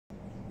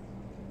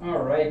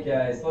Alright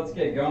guys, let's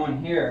get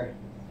going here.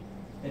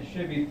 It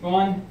should be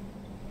fun.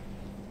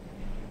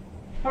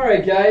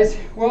 Alright guys,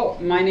 well,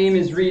 my name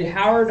is Reed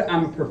Howard.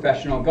 I'm a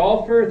professional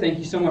golfer. Thank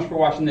you so much for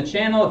watching the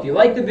channel. If you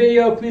like the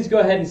video, please go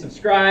ahead and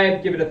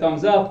subscribe, give it a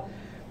thumbs up,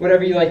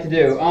 whatever you like to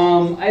do.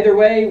 Either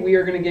way, we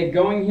are going to get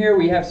going here.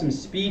 We have some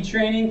speed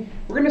training.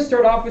 We're going to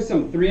start off with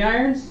some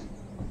 3-irons.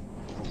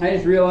 I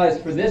just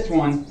realized for this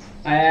one,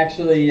 I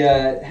actually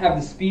have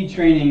the speed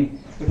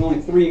training with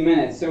only 3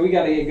 minutes, so we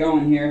got to get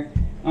going here.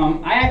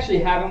 I actually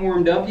haven't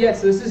warmed up yet,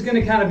 so this is going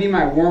to kind of be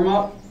my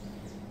warm-up.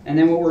 And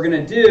then what we're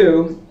going to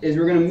do is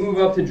we're going to move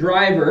up to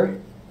driver.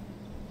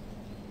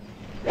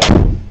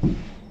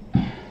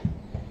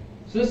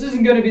 So this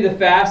isn't going to be the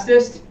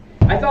fastest.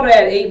 I thought I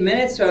had 8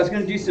 minutes, so I was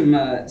going to do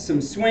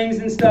some swings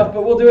and stuff,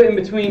 but we'll do it in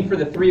between for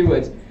the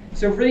 3-woods.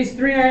 So for these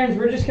 3-irons,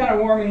 we're just kind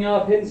of warming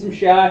up, hitting some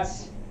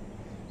shots,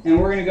 and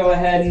we're going to go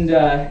ahead and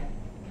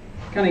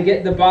kind of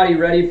get the body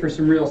ready for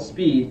some real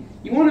speed.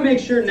 You want to make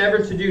sure never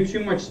to do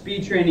too much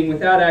speed training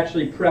without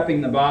actually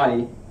prepping the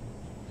body.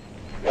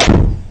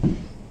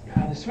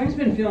 The swing's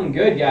been feeling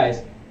good,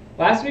 guys.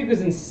 Last week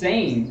was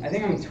insane. I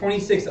think I'm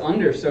 26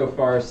 under so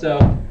far,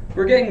 so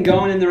we're getting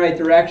going in the right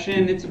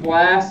direction. It's a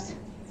blast.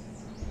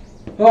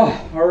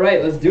 Oh, all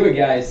right, let's do it,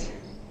 guys.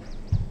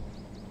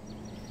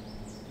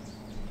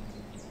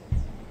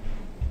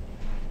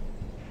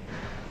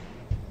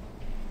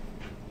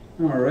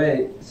 All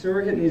right, so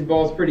we're hitting these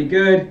balls pretty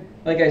good.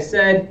 Like I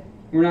said,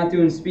 we're not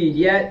doing speed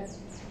yet.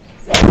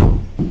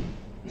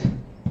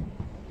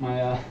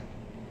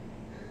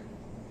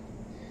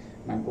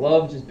 My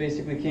glove just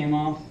basically came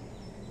off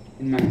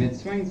in my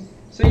mid-swing.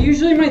 So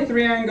usually my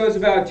 3-iron goes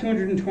about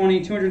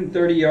 220,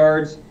 230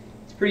 yards.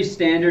 It's pretty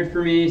standard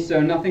for me, so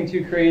nothing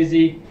too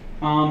crazy.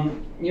 You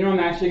know what I'm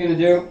actually going to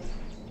do?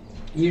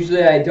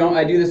 Usually I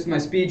do this with my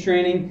speed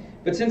training,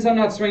 but since I'm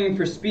not swinging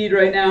for speed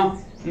right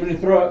now, I'm going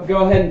to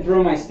go ahead and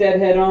throw my stead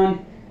head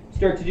on,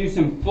 start to do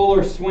some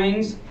fuller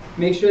swings,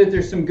 make sure that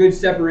there's some good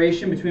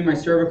separation between my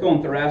cervical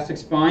and thoracic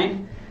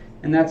spine,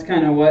 and that's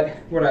kind of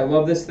what I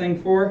love this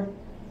thing for.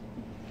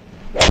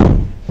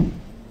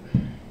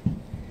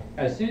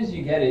 As soon as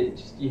you get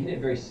it, you hit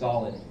it very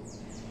solid. That's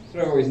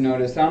what I've always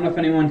noticed. I don't know if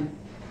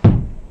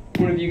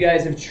one of you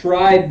guys have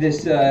tried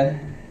this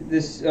stead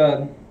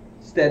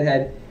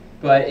head,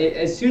 but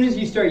as soon as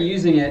you start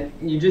using it,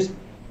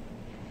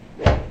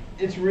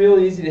 it's real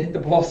easy to hit the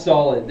ball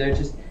solid. It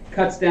just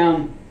cuts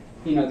down,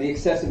 the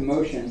excessive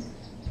motion.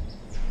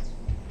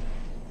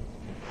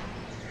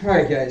 All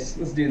right, guys,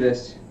 let's do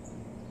this.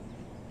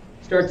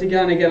 Start to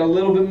kind of get a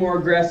little bit more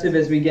aggressive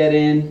as we get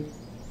in.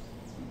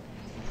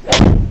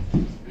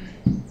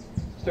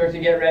 Start to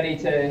get ready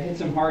to hit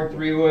some hard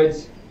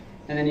 3-woods,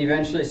 and then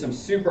eventually some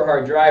super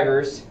hard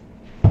drivers.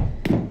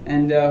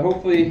 And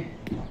hopefully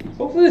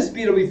the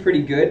speed will be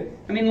pretty good.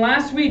 I mean,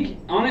 last week,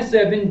 honestly,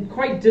 I've been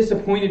quite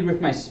disappointed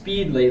with my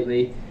speed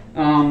lately.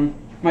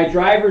 My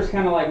driver's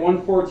kind of like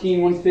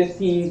 114,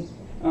 115,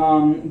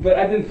 but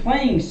I've been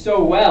playing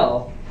so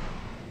well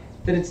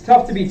that it's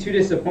tough to be too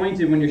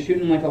disappointed when you're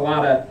shooting like a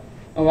lot of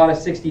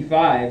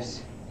 65s.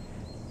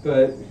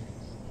 But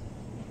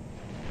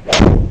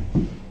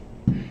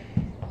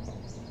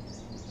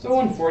so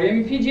 140. I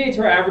mean, PGA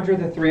Tour average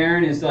with a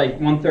 3-iron is like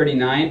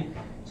 139.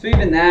 So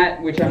even that,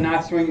 which I'm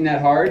not swinging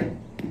that hard,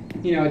 a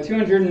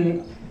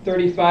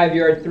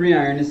 235-yard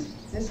 3-iron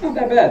it's not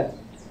that bad.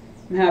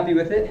 I'm happy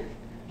with it.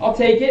 I'll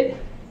take it.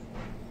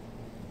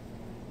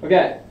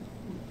 Okay.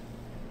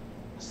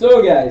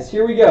 So guys,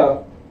 here we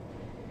go.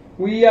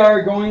 We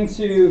are going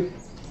to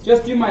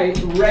just do my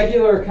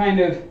regular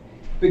kind of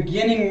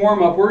beginning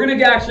warm-up. We're going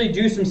to actually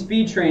do some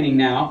speed training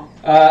now.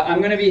 I'm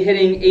going to be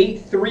hitting 8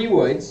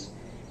 3-woods.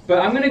 But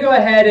I'm going to go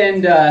ahead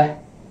and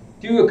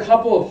do a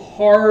couple of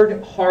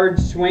hard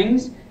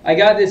swings. I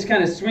got this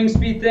kind of swing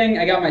speed thing.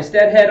 I got my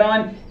stead head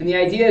on. And the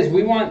idea is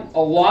we want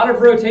a lot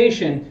of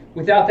rotation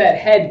without that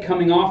head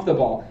coming off the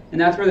ball. And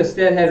that's where the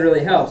stead head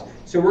really helps.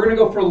 So we're going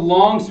to go for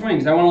long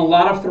swings. I want a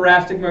lot of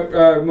thoracic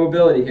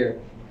mobility here.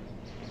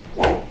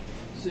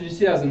 So you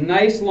see that was a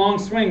nice long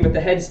swing, but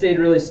the head stayed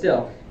really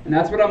still. And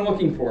that's what I'm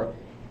looking for.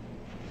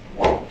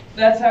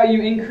 That's how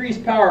you increase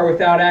power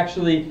without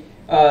actually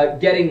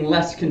getting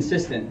less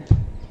consistent.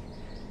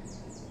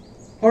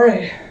 All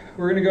right,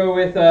 we're going to go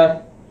with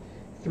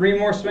 3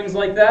 more swings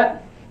like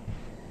that.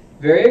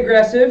 Very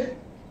aggressive.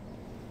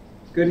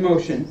 Good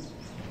motion.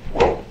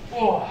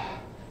 Oh.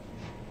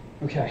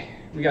 Okay,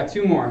 we got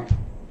 2 more.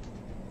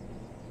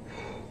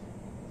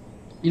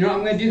 I'm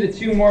going to do the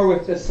 2 more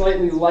with the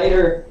slightly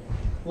lighter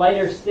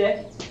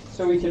stick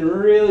so we can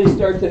really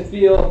start to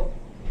feel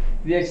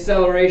the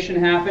acceleration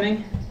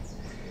happening.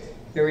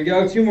 Here we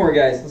go, 2 more,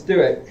 guys. Let's do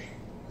it.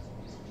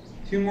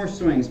 2 more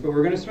swings, but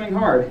we're going to swing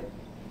hard.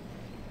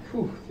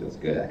 Whew, feels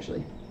good,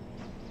 actually.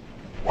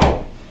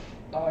 Oh,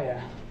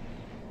 yeah.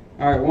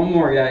 All right, 1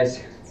 more,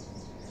 guys.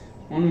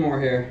 1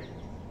 more here.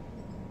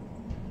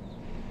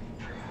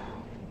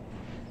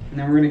 And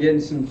then we're going to get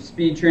into some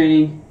speed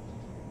training.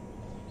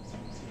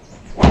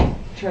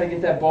 Try to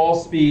get that ball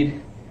speed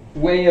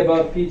way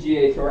above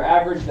PGA Tour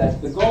average. That's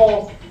the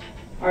goal.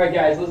 All right,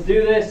 guys, let's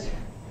do this.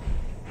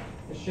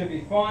 This should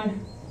be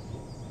fun.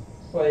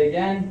 Play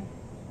again.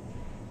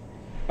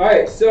 All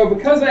right, so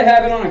because I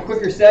have it on a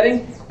quicker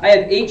setting, I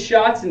have 8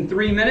 shots in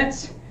 3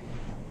 minutes.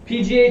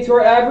 PGA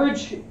Tour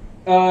average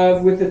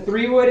with the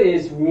 3-wood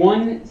is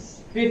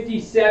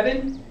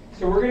 157.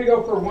 So we're going to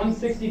go for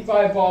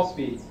 165 ball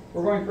speed.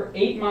 We're going for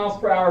 8 miles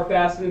per hour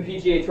faster than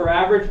PGA Tour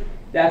average.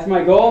 That's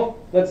my goal.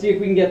 Let's see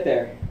if we can get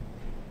there.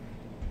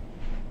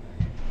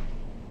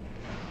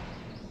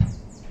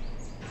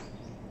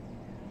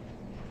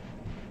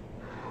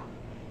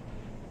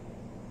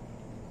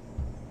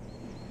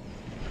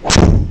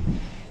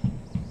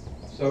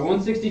 So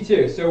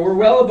 162. So we're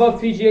well above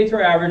PGA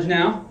Tour average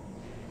now.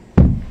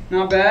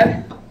 Not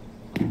bad.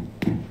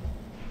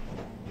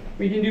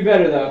 We can do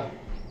better though.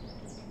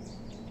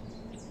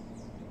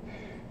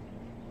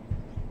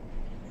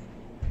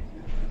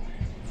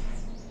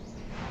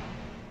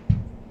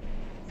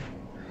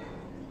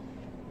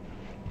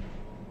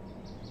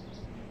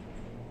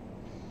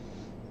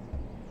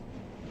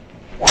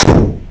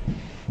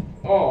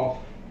 Oh,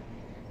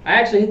 I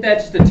actually hit that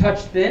just a touch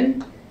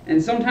thin. And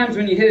sometimes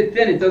when you hit it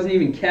thin, it doesn't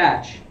even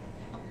catch.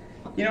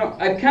 You know,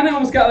 I've kind of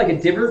almost got like a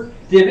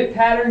divot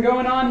pattern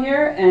going on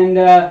here, and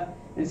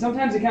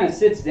sometimes it kind of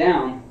sits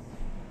down.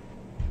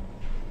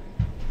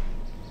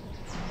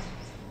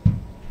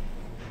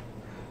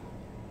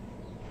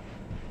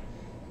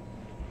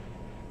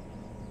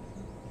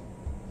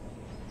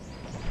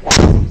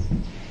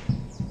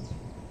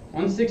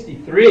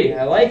 .163,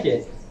 I like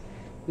it.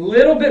 A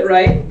little bit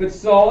right, but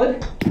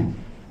solid.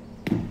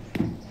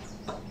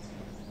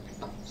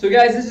 So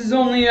guys, this is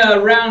only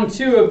round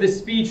 2 of this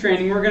speed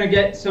training. We're going to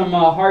get some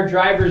hard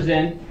drivers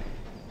in,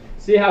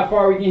 see how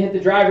far we can hit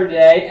the driver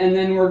today, and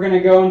then we're going to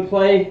go and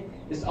play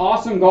this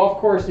awesome golf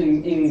course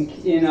in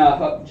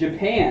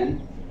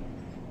Japan.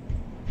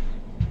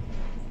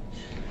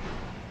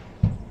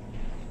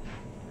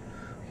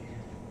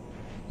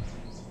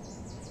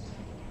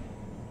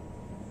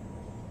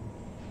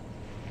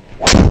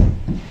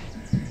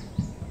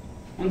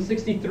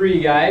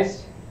 .163,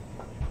 guys.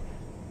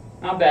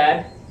 Not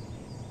bad.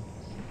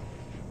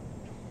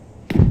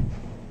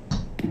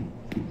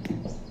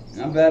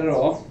 Not bad at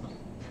all.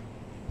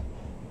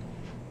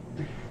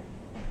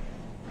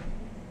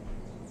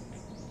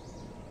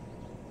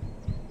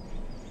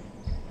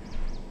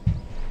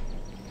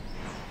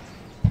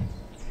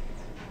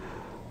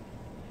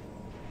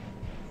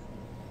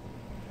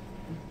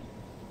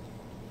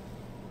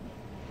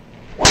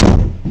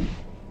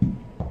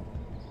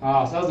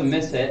 Oh, so that was a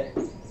miss hit.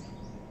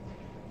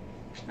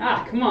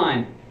 Ah, come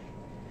on.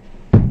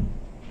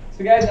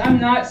 So guys, I'm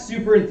not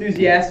super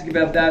enthusiastic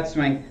about that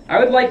swing. I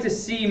would like to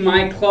see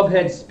my club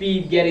head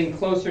speed getting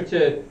closer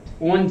to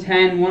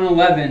 110,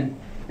 111,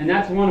 and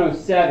that's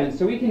 107,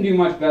 so we can do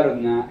much better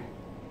than that.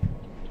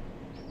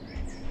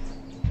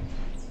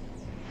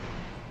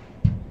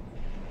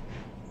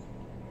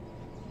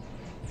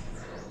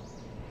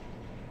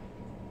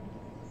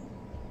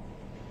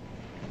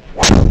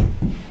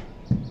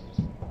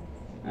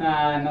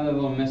 Another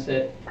little miss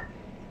hit.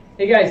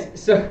 Hey guys,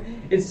 so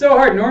it's so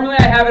hard. Normally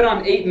I have it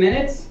on 8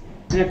 minutes,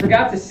 and I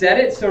forgot to set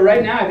it, so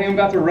right now I think I'm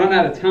about to run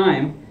out of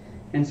time.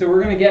 And so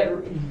we're going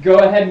to go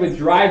ahead with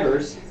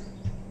drivers.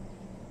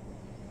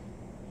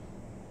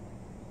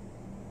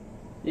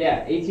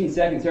 Yeah, 18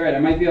 seconds. All right, I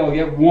might be able to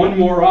get one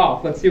more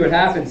off. Let's see what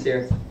happens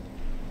here.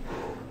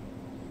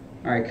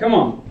 All right, come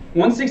on.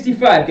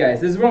 165,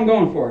 guys. This is what I'm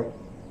going for.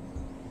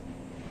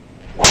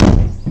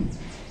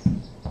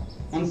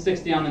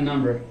 160 on the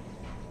number.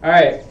 All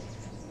right,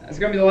 that's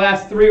going to be the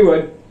last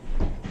 3-wood.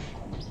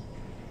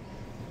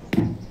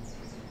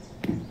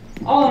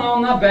 All in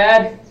all, not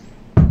bad.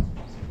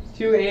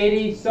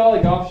 280,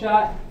 solid golf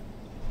shot.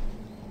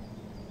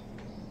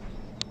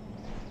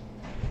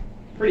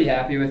 Pretty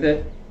happy with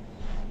it.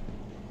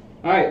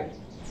 All right,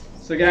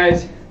 so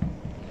guys,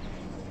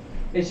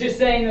 it's just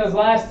saying those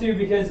last 2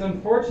 because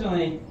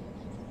unfortunately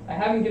I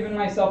haven't given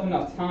myself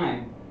enough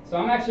time. So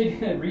I'm actually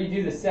going to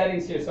redo the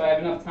settings here so I have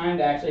enough time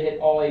to actually hit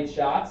all 8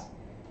 shots.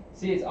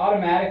 See, it's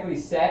automatically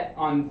set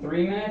on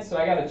 3 minutes, so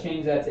I got to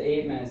change that to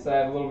 8 minutes so I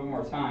have a little bit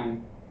more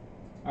time.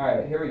 All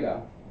right, here we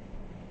go.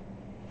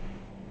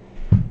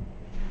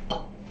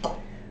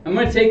 I'm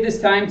going to take this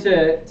time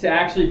to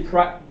actually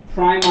prime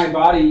my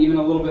body even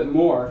a little bit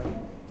more.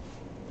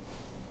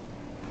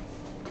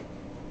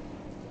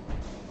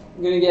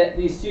 I'm going to get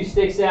these 2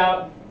 sticks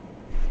out.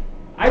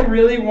 I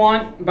really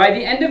want, by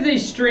the end of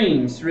these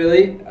streams,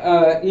 really,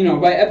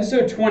 by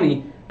episode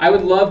 20, I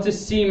would love to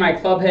see my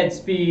club head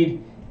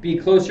speed be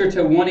closer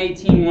to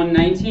 118,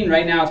 119.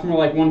 Right now it's more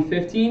like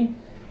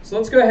 115. So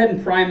let's go ahead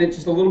and prime it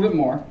just a little bit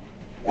more.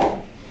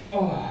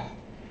 Oh.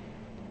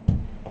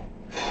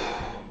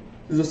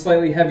 This is a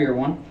slightly heavier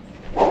one.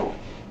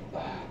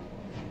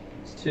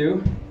 It's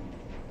 2.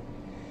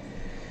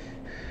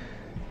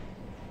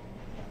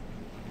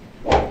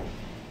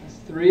 That's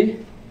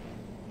 3.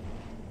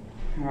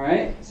 All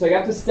right, so I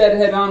got the stead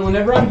head on.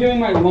 Whenever I'm doing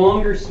my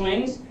longer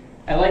swings,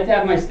 I like to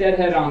have my stead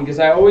head on because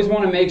I always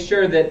want to make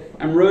sure that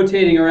I'm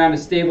rotating around a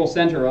stable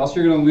center or else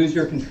you're going to lose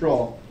your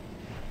control.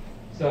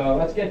 So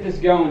let's get this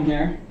going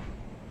here.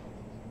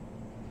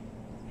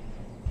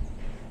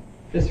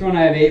 This one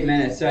I have 8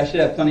 minutes, so I should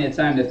have plenty of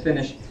time to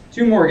finish.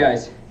 2 more,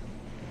 guys.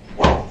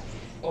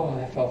 Oh,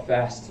 that felt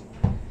fast.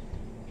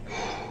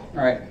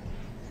 All right,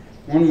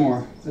 1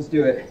 more. Let's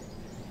do it.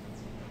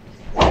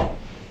 Okay.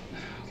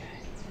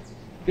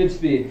 Good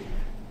speed.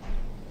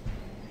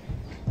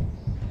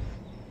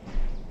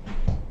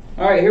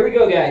 All right, here we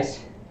go, guys.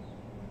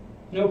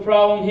 No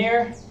problem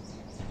here.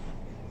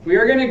 We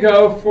are going to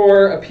go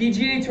for a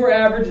PGA Tour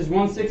average is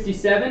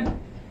 167.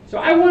 So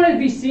I want to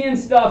be seeing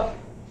stuff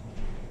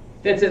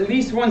that's at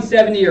least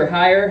 170 or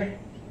higher.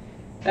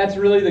 That's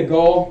really the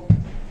goal.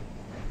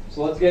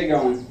 So let's get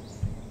going.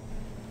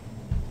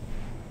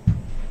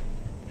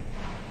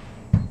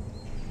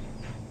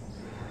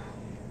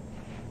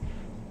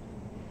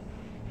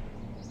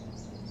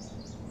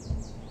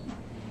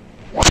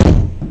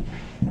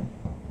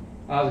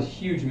 That was a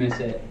huge miss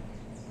hit.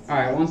 All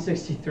right,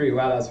 163.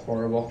 Wow, that's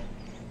horrible.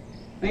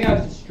 I think I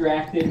was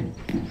distracted.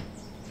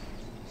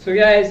 So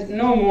guys,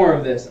 no more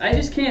of this. I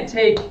just can't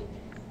take,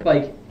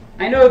 like,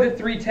 I know that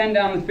 310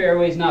 down the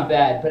fairway is not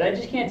bad, but I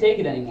just can't take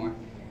it anymore.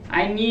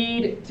 I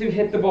need to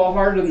hit the ball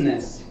harder than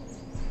this.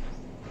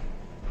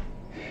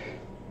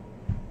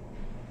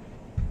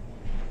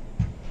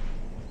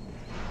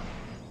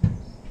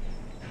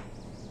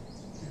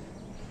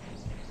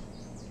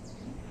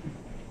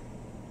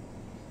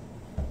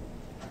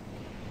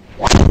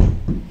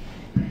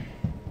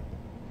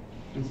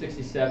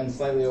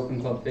 Slightly open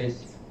club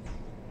face.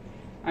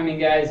 I mean,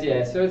 guys,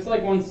 yeah, so it's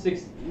like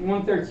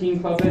 113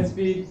 club head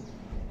speed.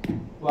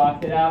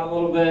 Blocked it out a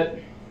little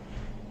bit.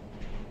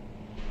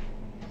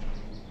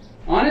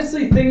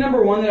 Honestly, thing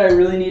number 1 that I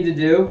really need to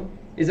do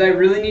is I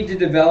really need to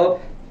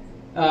develop,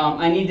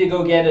 I need to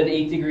go get an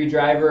 8-degree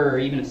driver or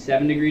even a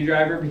 7-degree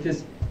driver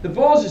because the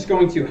ball is just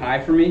going too high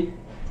for me.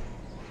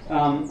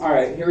 All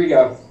right, here we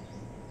go.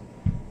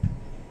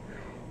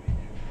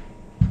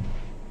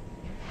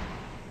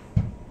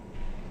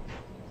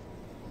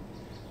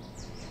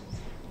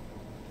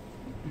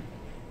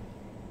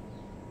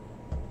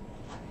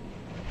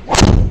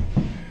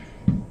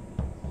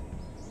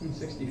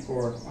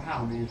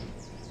 Wow, man.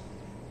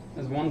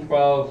 That's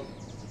 112.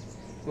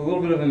 It's a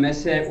little bit of a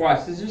miss hit.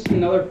 Watch, this is just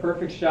another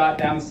perfect shot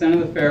down the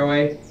center of the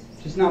fairway.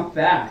 Just not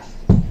fast.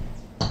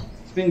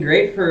 It's been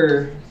great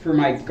for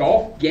my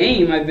golf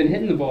game. I've been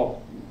hitting the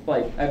ball.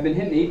 Like, I've been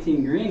hitting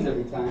 18 greens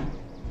every time.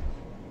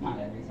 Not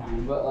every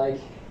time, but like,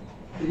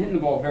 I've been hitting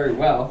the ball very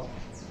well.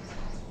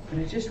 But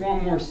I just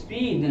want more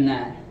speed than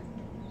that.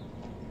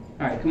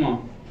 All right, come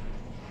on.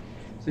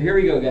 So here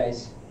we go,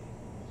 guys.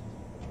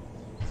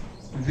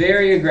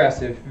 Very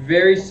aggressive,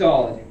 very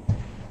solid.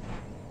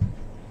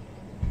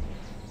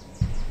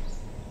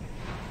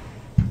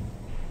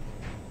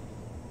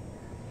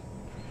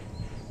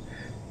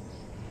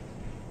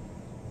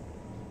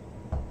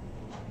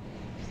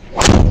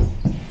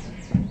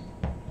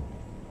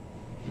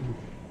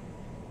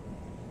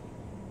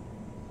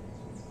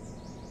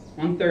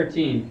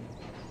 $113.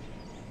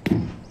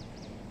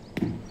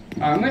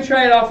 I'm going to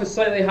try it off a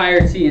slightly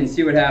higher tee and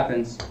see what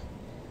happens.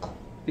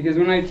 Because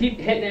when I keep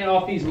hitting it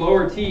off these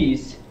lower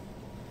tees,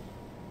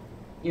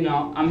 you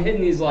know, I'm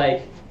hitting these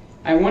like,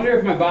 I wonder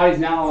if my body's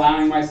not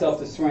allowing myself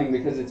to swing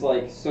because it's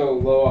like so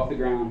low off the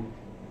ground.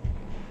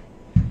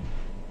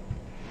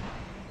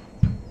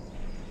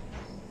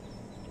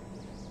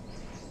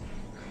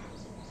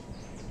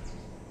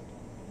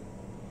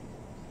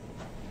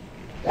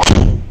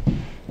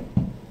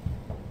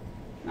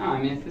 No,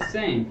 I mean, it's the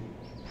same.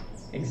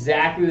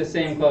 Exactly the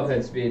same club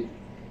head speed.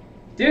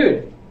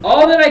 Dude,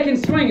 all that I can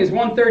swing is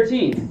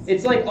 113.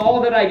 It's like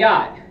all that I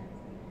got.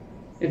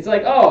 It's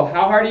like, oh,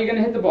 how hard are you going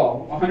to hit the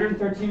ball?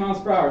 113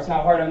 miles per hour is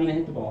how hard I'm going to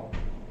hit the ball.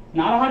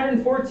 Not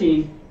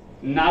 114,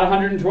 not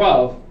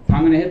 112.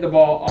 I'm going to hit the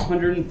ball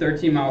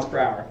 113 miles per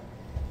hour.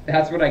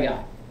 That's what I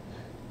got.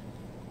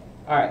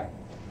 All right.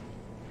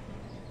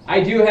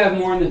 I do have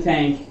more in the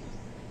tank.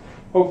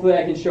 Hopefully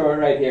I can show it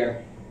right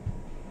here.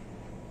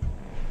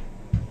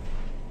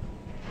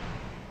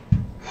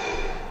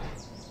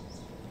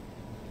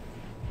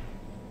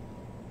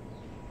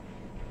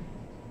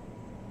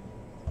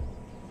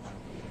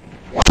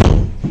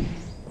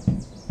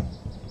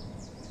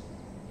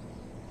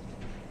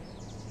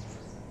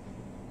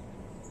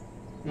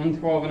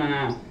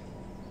 $112.5.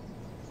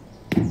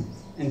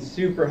 And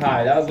super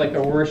high. That was like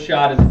the worst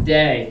shot of the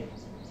day.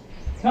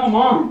 Come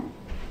on.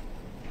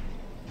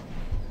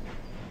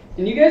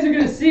 And you guys are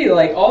going to see,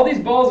 like, all these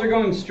balls are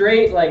going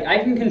straight. Like, I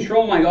can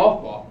control my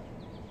golf ball.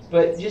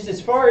 But just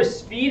as far as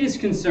speed is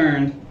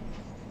concerned,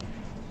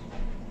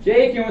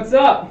 Jake, and what's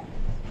up?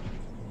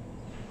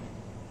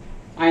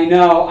 I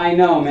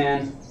know,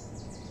 man.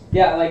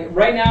 Yeah, like,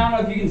 right now, I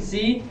don't know if you can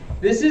see,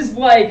 this is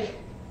like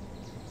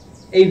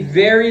a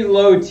very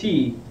low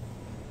tee.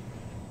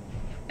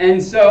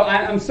 And so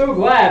I'm so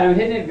glad I'm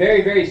hitting it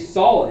very, very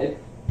solid.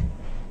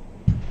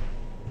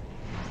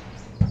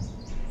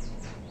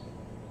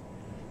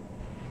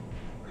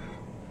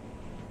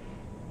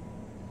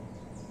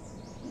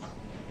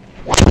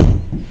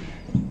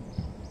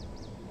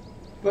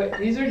 But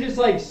these are just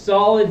like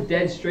solid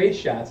dead straight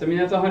shots. I mean,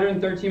 that's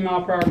 113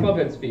 mile per hour club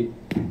head speed.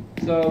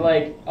 So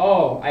like,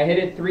 oh, I hit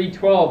it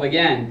 312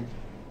 again.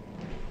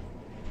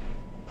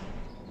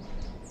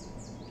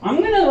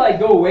 I'm gonna like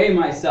go weigh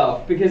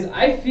myself because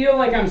I feel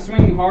like I'm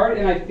swinging hard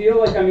and I feel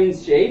like I'm in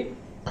shape.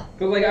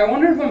 But like, I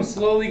wonder if I'm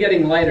slowly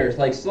getting lighter,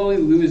 like slowly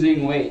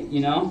losing weight,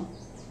 you know?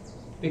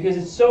 Because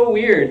it's so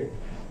weird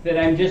that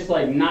I'm just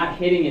like not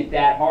hitting it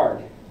that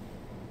hard.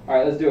 All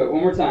right, let's do it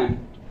one more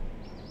time.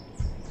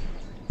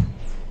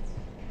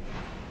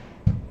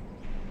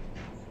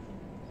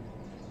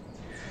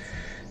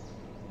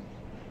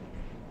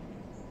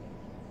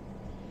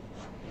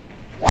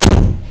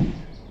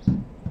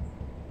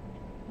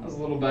 That was a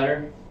little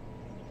better.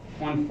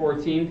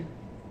 114.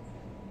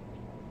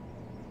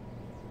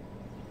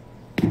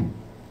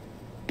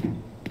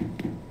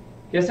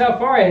 Guess how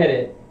far I hit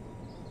it?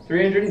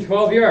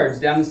 312 yards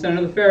down the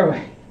center of the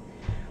fairway.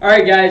 All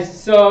right,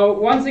 guys, so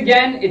once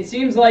again, it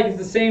seems like it's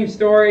the same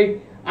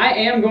story. I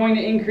am going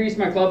to increase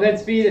my club head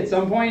speed at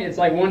some point. It's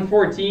like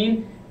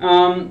 114.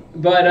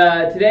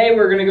 But today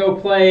we're going to go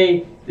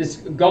play this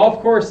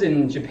golf course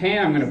in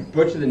Japan. I'm going to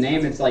butcher the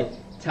name. It's like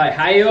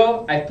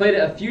Taiheiyo. I've played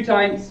it a few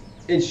times.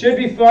 It should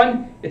be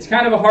fun. It's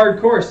kind of a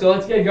hard course, so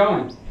let's get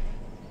going.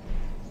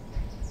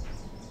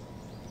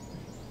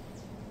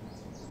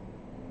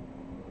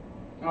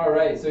 All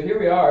right, so here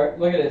we are.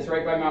 Look at it, it's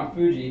right by Mount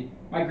Fuji.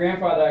 My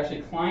grandfather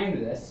actually climbed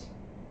this.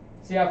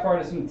 See how far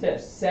it is from the tip.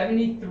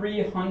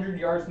 7,300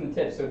 yards from the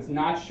tip, so it's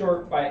not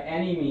short by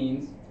any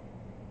means.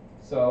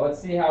 So let's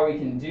see how we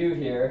can do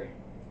here.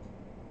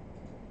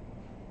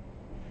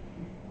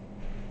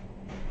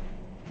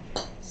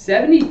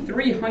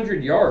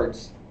 7,300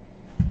 yards.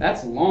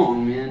 That's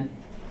long, man.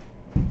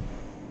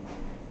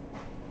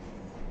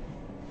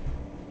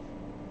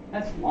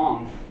 That's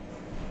long.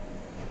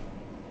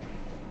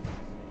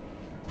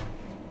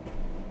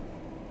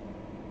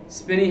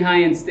 Spinning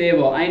high and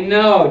stable. I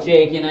know,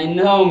 Jake, and I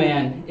know,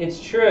 man.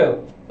 It's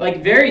true.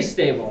 Like, very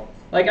stable.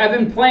 Like, I've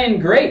been playing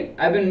great.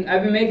 I've been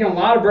making a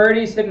lot of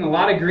birdies, hitting a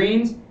lot of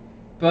greens,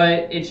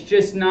 but it's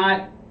just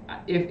not.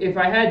 If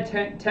I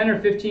had 10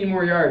 or 15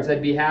 more yards,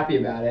 I'd be happy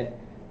about it.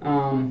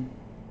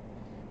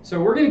 So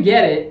we're gonna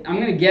get it. I'm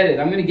gonna get it.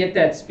 I'm gonna get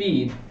that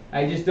speed.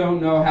 I just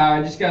don't know how.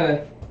 I just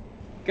gotta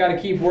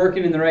keep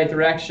working in the right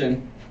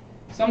direction.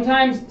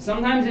 Sometimes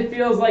it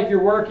feels like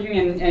you're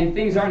working and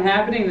things aren't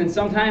happening. And then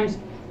sometimes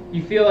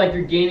you feel like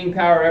you're gaining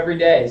power every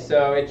day.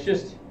 So it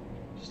just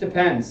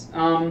depends.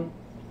 All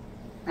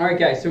right,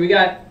 guys. So we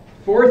got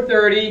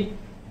 430,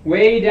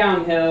 way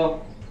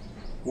downhill,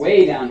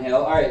 way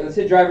downhill. All right, let's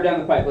hit driver down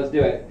the pipe. Let's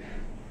do it.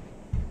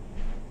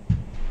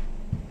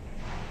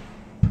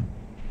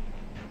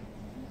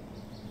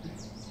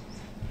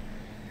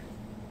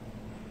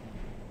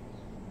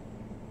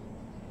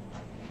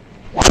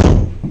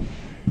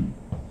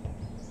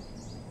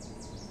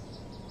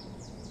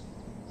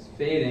 It's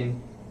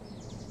fading.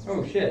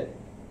 Oh shit.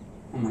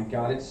 Oh my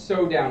god, it's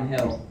so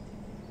downhill.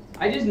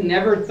 I just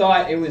never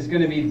thought it was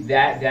going to be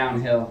that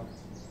downhill.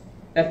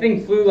 That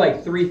thing flew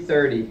like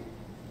 330.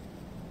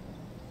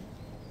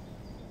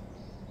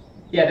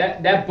 Yeah,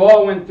 that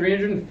ball went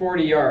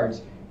 340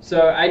 yards.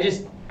 So I'm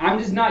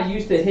just not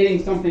used to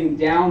hitting something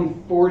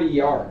down 40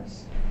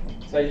 yards.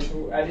 So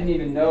I didn't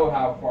even know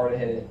how far to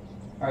hit it.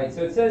 All right,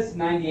 so it says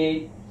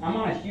 98. I'm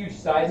on a huge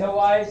side hill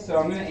lie, so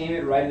I'm going to aim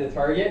it right at the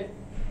target.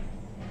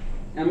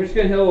 And I'm just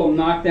going to hit a little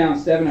knockdown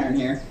 7-iron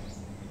here.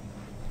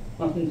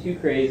 Nothing too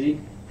crazy.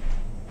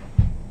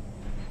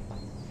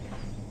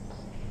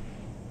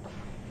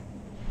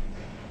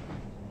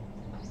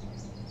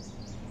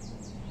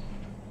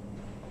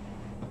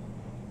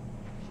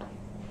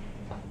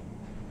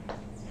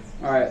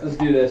 All right, let's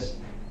do this.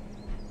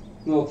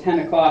 A little 10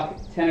 o'clock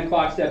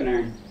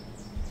 7-iron.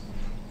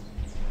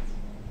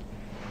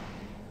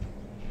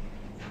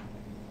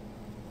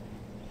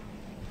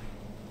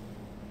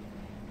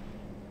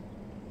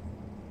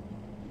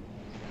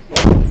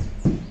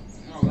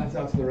 Oh, that's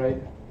out to the right.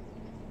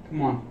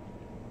 Come on.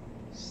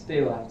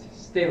 Stay left.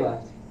 Stay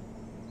left.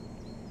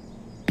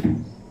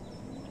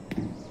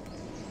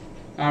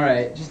 All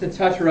right, just a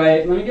touch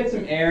right. Let me get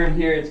some air in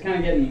here. It's kind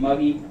of getting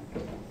muggy.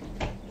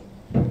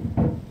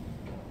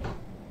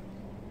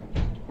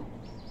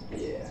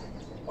 Yeah.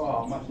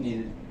 Oh, much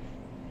needed.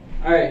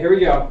 All right, here we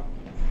go.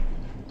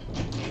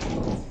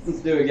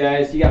 Let's do it,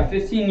 guys. You got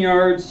 15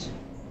 yards.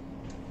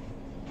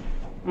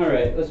 All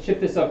right, let's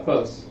chip this up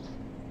close.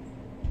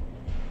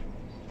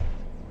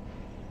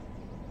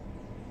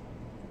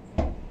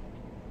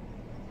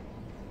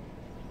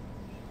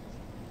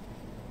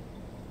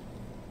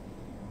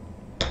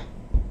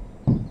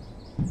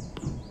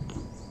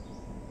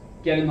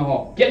 Get in the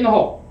hole. Get in the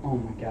hole. Oh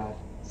my god.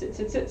 Sit,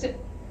 sit, sit, sit.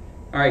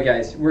 All right,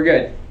 guys. We're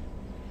good.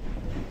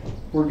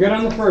 We're good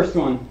on the first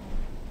one.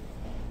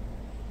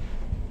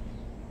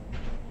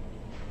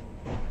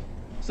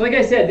 So like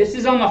I said, this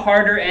is on the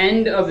harder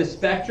end of the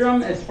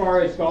spectrum as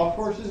far as golf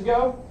courses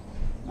go.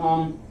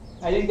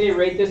 I think they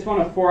rate this one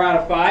a 4 out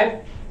of 5.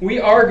 We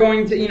are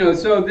going to,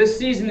 so this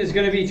season is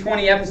going to be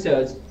 20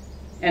 episodes.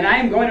 And I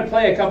am going to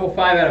play a couple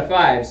 5 out of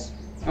 5s.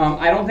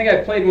 I don't think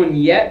I've played one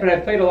yet, but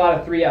I've played a lot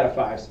of 3 out of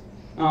 5s.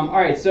 All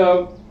right,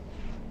 so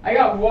I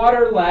got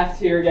water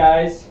left here,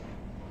 guys.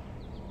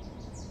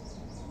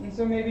 And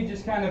so maybe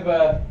just kind of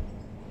a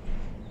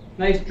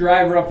nice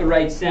driver up the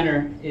right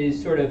center is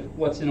sort of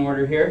what's in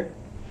order here.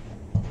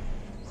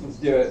 Let's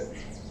do it.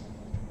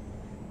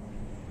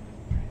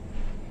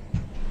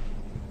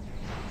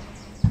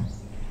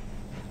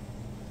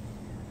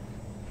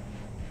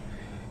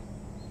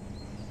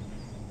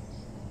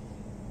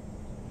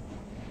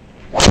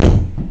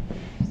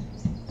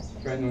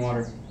 Right in the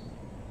water.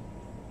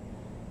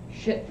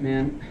 Shit,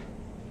 man.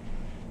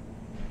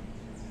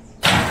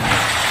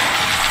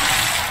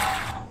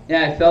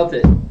 Yeah, I felt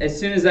it. As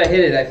soon as I hit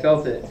it, I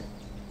felt it.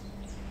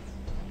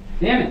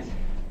 Damn it.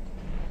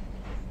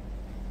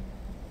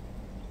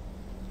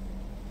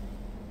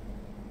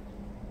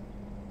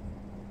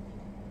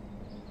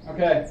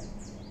 Okay.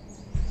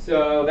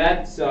 So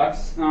that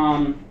sucks.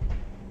 So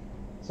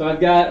I've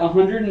got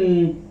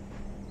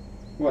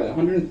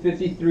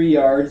 153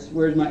 yards.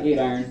 Where's my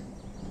 8-iron?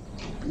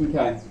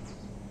 Okay.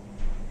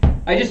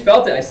 I just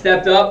felt it. I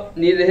stepped up,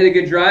 needed to hit a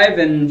good drive,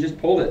 and just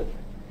pulled it.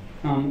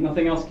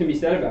 Nothing else can be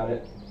said about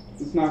it.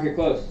 Let's knock it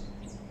close.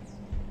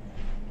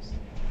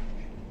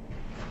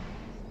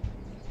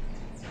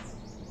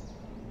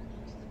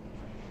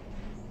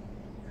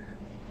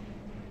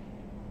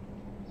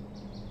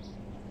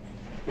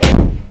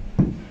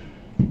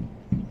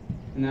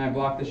 And then I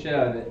blocked the shit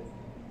out of it.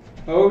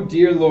 Oh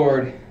dear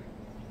Lord.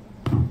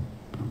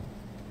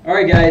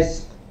 Alright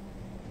guys.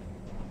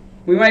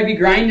 We might be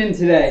grinding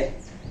today.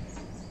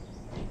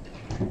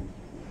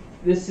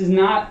 This is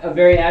not a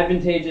very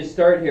advantageous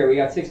start here. We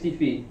got 60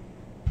 feet.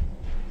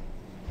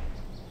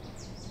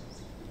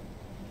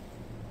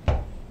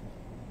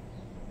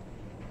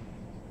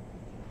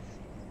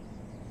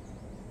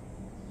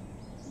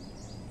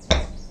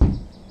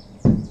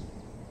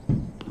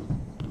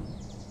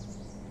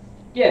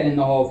 Get in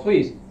the hole,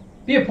 please.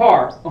 Be a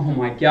par. Oh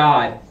my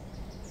God.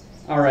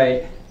 All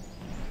right.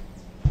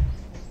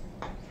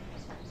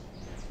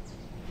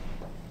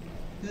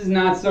 This is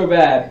not so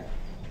bad.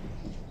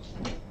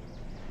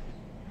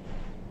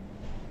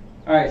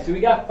 All right, so we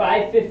got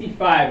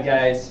 555,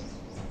 guys.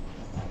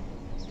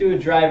 Let's do a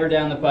driver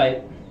down the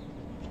pipe.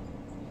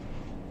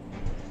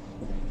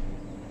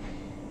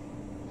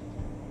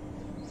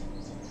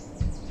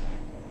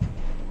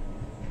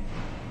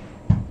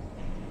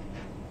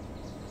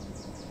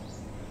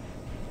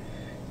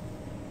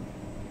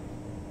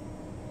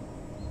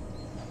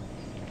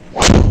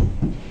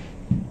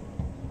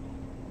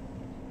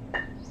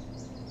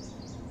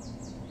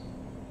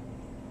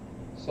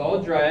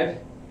 Solid drive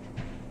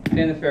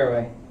in the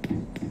fairway.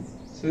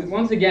 So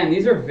once again,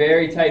 these are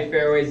very tight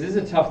fairways. This is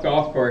a tough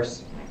golf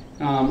course.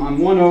 I'm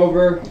 1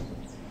 over.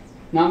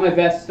 Not my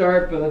best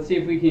start, but let's see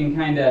if we can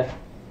kind of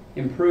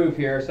improve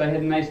here. So I had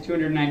a nice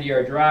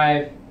 290-yard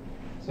drive.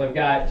 So I've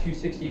got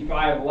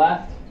 265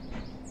 left.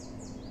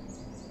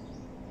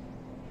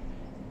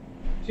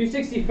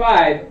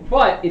 265,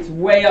 but it's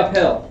way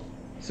uphill.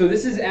 So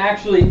this is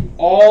actually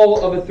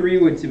all of a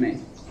 3-wood to me.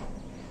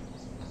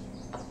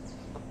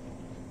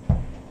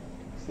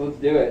 So let's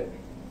do it.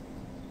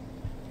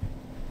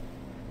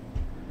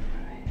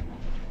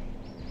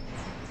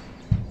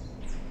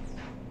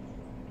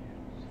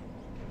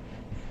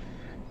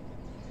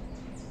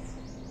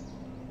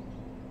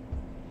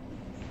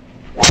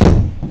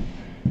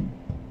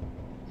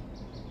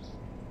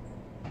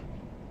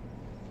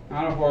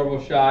 Not a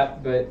horrible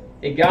shot, but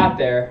it got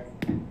there.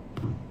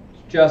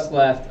 Just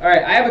left. All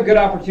right, I have a good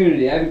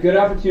opportunity. I have a good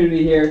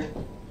opportunity here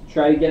to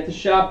try to get the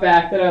shot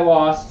back that I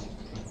lost.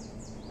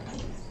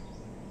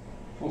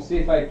 We'll see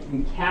if I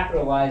can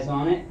capitalize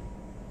on it.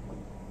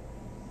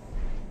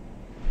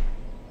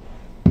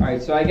 All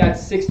right, so I got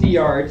 60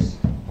 yards.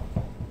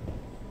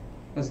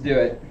 Let's do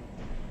it.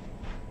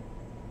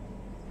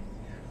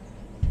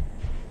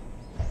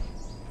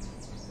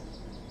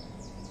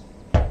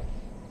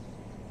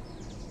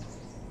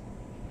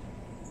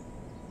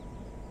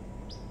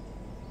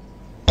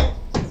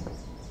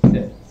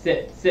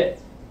 Sit, sit,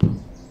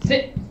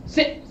 sit,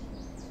 sit.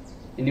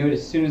 I knew it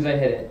as soon as I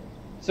hit it.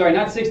 Sorry,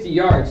 not 60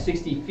 yards,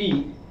 60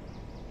 feet.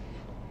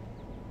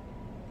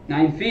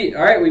 9 feet.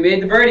 All right, we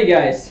made the birdie,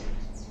 guys.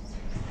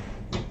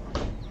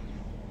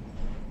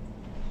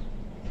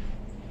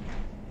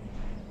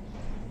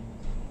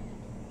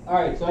 All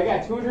right, so I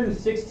got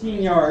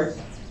 216 yards.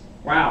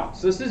 Wow,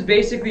 so this is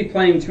basically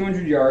playing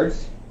 200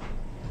 yards.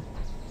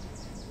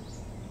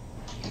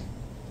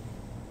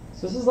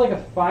 So this is like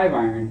a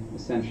 5-iron,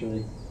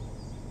 essentially.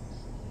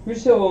 We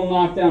just hit a little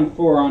knockdown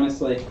 4,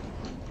 honestly.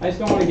 I just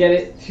don't want to get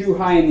it too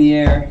high in the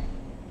air.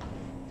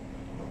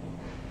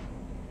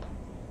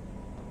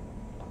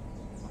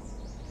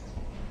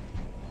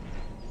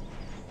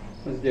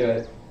 Let's do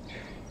it.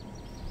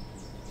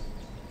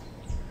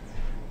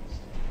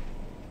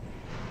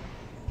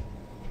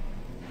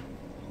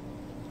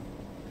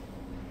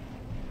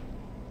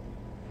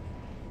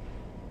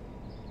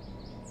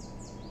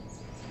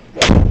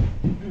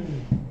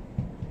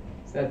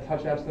 Is that a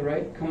touch out to the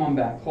right? Come on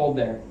back. Hold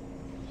there.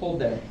 Hold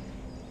there.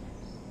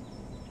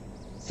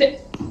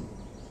 Sit.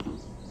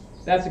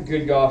 That's a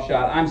good golf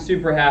shot. I'm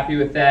super happy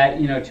with that.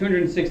 You know,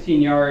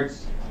 216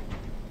 yards.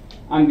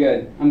 I'm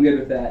good. I'm good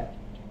with that.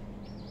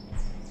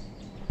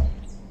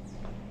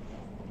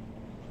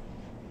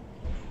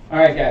 All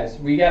right, guys,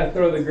 we got to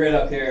throw the grid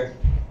up here.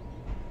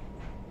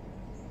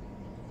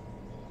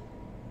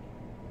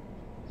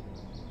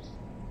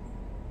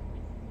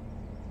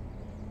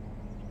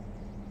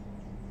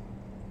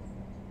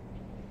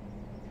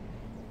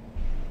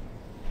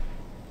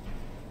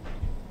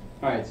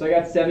 All right, so I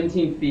got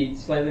 17 feet,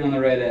 slightly on the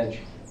right edge.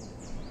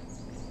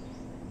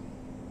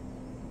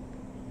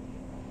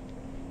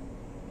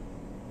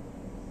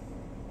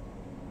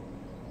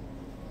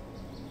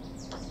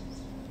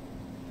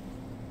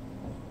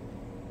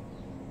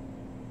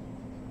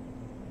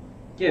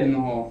 Get in the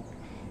hole.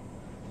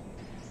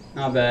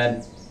 Not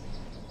bad.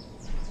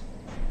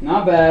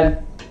 Not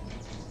bad.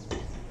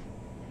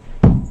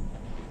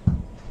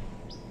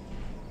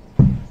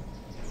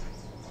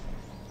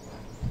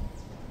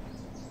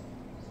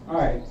 All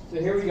right, so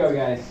here we go,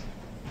 guys.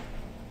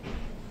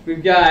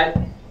 We've got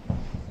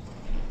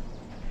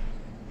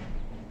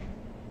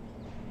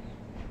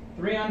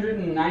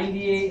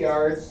 398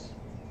 yards.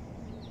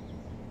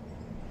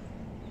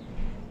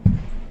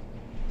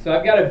 So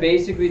I've got to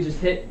basically just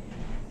hit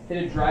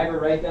a driver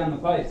right down the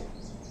pipe.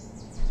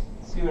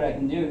 Let's see what I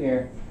can do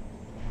here.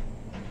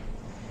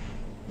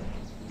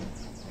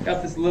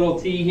 Got this little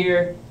tee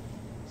here.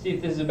 See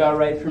if this is about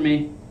right for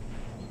me.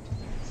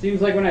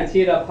 Seems like when I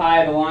tee it up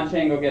high, the launch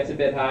angle gets a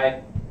bit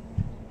high.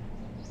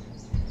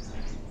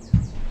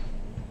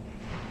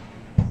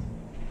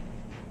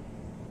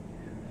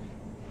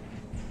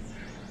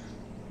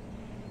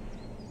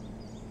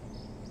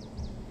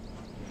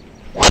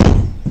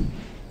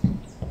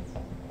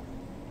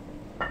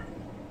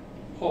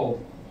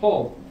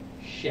 Hold.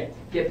 Shit.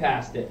 Get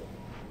past it.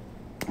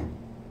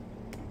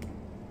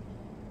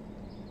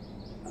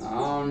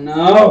 Oh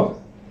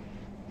no.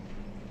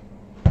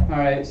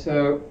 Alright,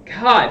 so,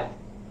 God.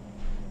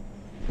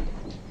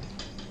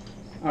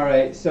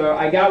 Alright, so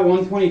I got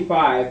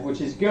 125, which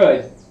is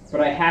good,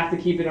 but I have to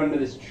keep it under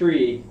this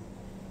tree,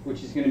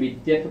 which is going to be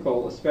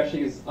difficult, especially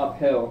because it's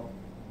uphill.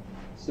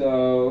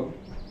 So,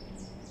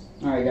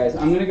 alright guys,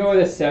 I'm going to go with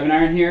a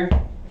 7-iron here.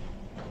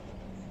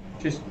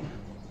 Just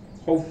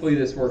hopefully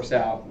this works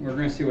out. We're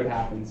going to see what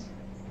happens.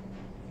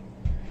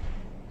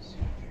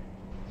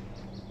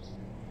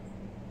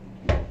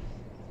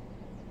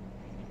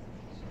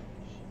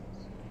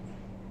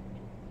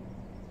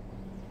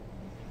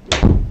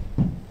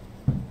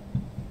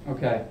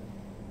 Okay.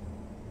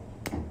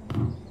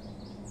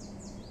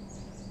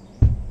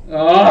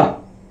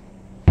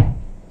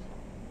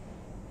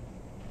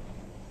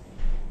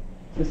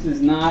 This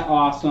is not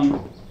awesome.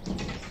 All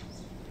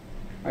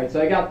right,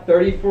 so I got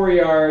 34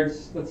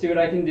 yards. Let's see what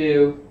I can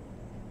do.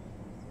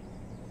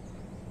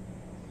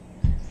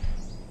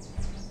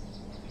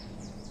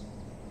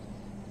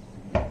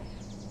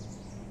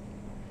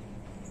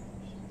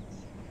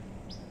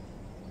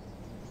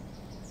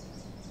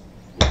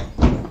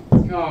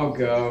 Oh,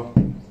 go.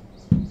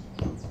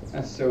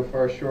 That's so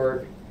far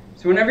short.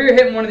 So whenever you're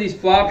hitting one of these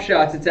flop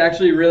shots, it's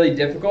actually really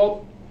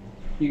difficult.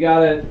 You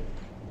gotta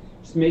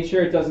just make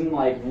sure it doesn't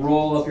like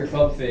roll up your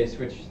club face,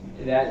 which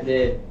that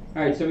did.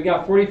 All right, so we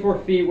got 44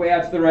 feet way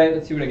out to the right.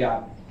 Let's see what I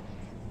got.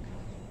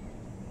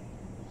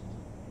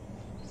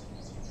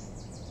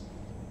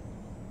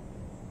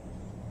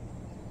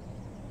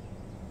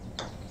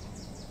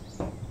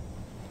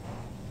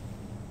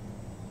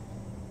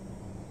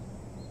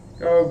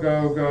 Go,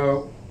 go,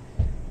 go.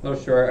 A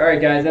little short. All right,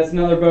 guys, that's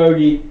another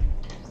bogey.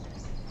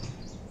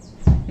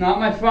 Not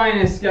my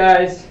finest,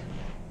 guys.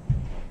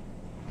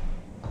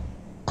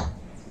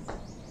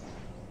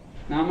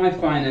 Not my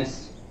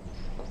finest.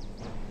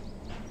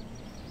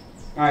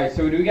 All right,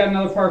 so do we got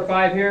another par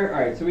 5 here?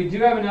 All right, so we do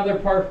have another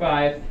par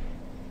 5.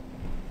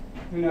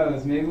 Who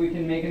knows? Maybe we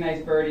can make a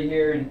nice birdie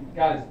here. And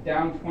God, it's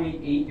down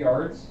 28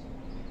 yards.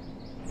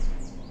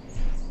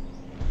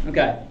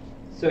 Okay,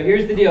 so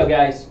here's the deal,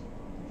 guys.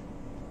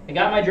 I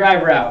got my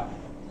driver out.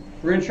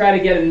 We're going to try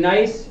to get a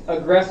nice,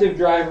 aggressive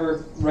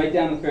driver right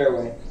down the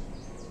fairway.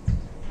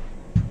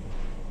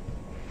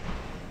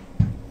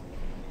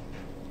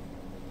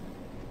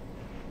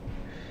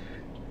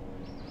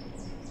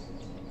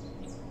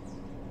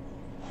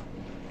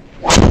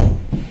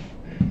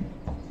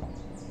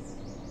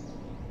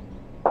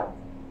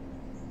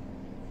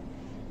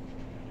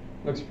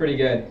 Looks pretty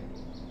good.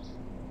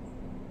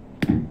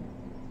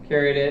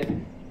 Carried it.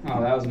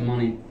 Oh, that was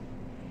money.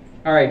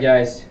 All right,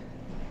 guys.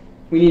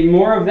 We need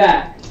more of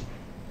that.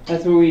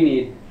 That's what we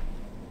need.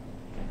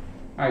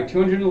 All right,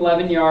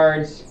 211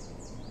 yards.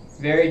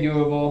 Very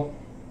doable.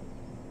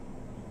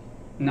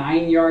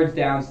 9 yards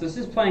down. So this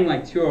is playing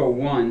like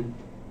 201.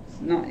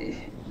 It's not,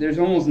 there's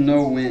almost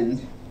no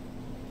wind.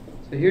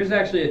 So here's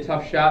actually a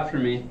tough shot for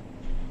me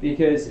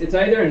because it's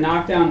either a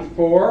knockdown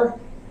 4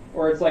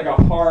 or it's like a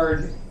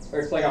hard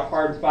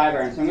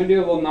 5-iron. So I'm going to do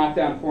a little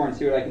knockdown 4 and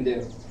see what I can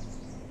do.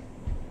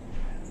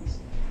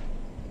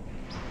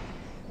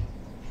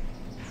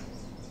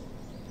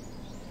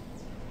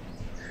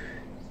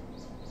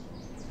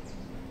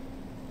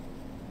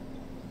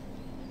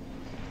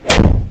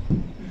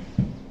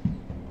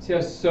 See, I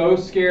was so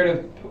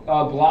scared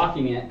of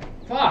blocking it.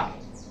 Fuck.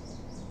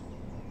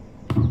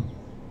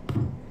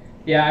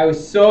 Yeah, I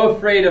was so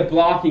afraid of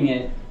blocking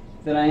it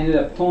that I ended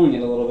up pulling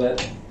it a little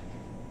bit.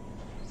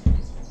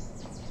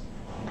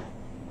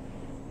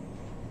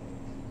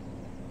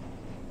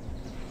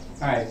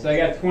 All right, so I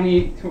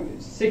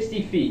got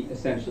 60 feet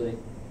essentially.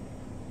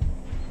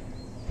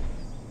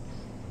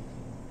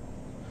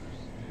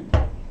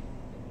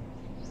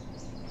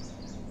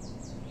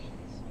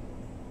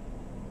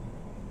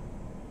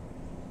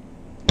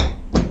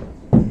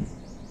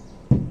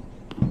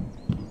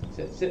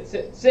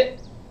 Sit.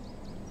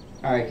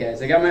 All right,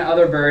 guys, I got my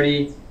other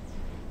birdie.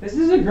 This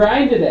is a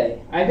grind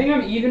today. I think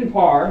I'm even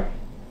par.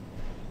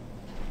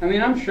 I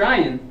mean, I'm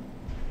trying.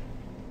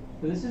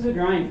 But this is a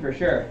grind for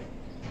sure.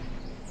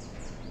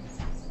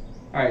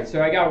 All right,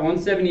 so I got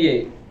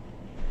 178.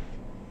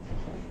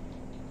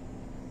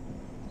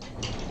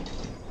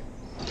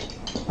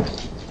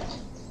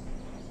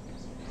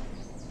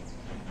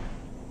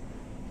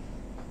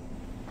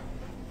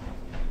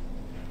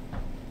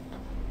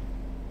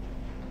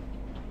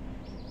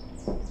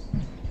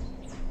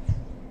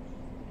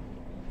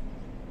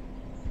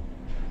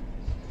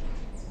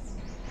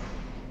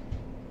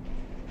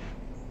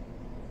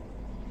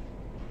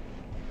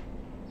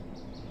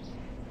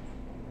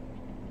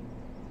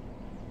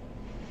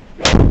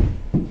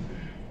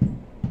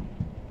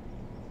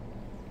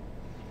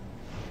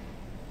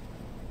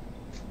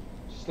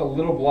 Just a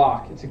little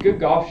block. It's a good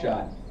golf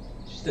shot.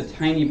 Just a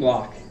tiny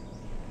block.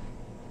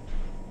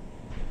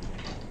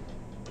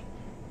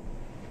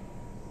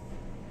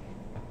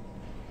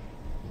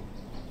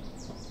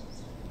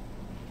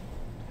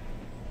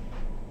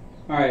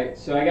 All right,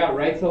 so I got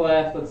right to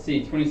left. Let's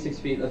see, 26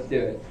 feet. Let's do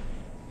it.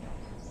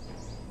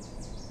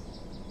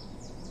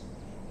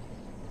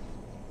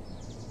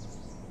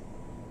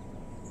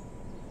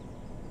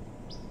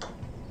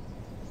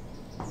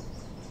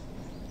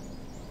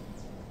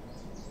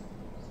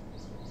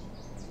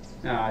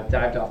 I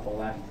dived off the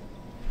left.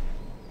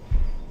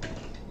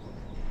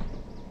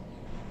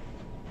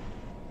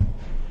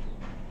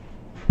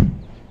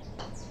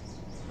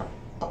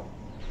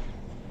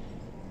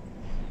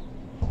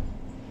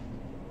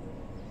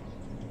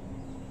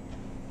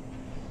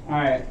 All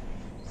right,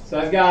 so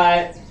I've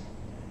got,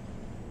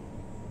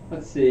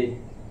 let's see.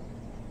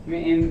 I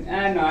mean,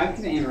 no, I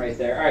can aim right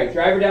there. All right,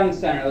 driver down the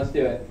center. Let's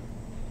do it.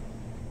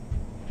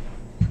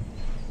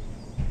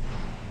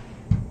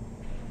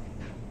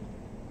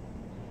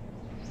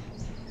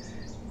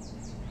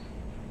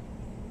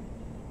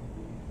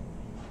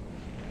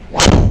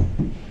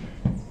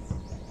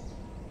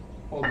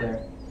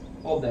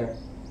 Hold there.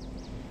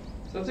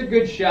 So that's a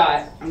good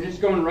shot. I'm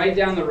just going right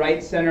down the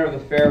right center of the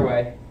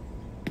fairway.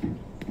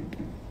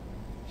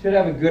 Should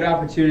have a good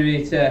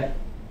opportunity to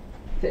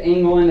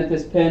angle in at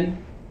this pin.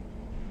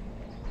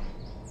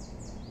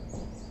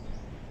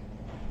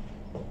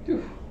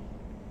 Whew.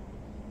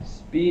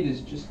 Speed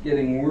is just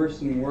getting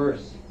worse and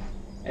worse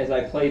as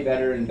I play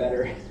better and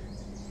better.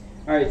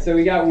 All right, so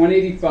we got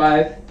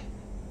 185,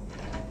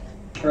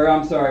 or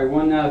I'm sorry,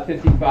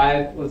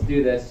 155. Let's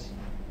do this.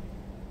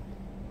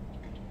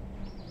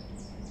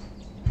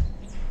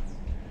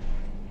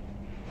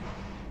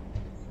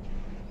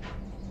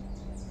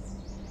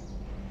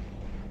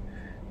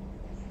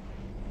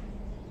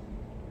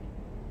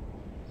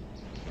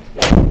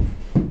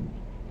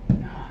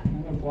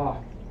 Another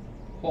block.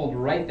 Hold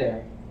right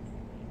there.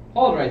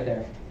 Hold right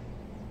there.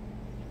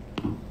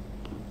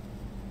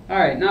 All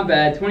right, not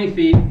bad. 20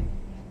 feet.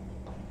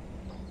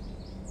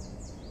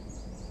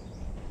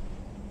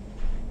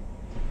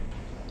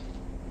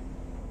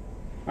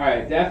 All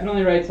right,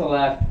 definitely right to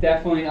left,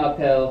 definitely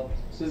uphill.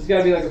 So this has got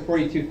to be like a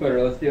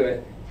 42-footer. Let's do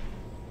it.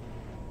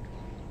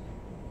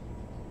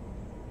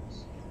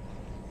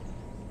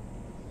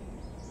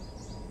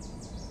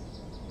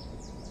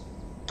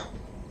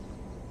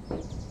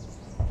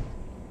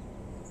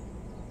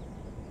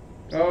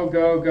 Go,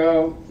 go,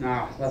 go.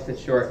 Ah, left it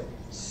short.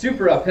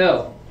 Super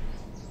uphill.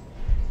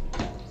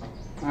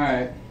 All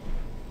right.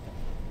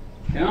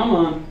 Come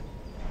on.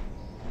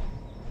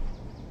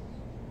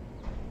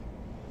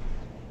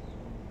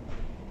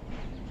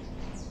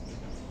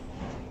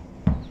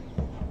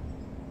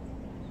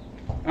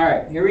 All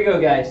right, here we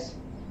go, guys.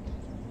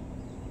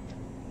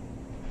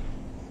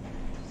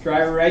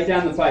 Driver right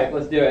down the pipe.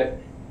 Let's do it.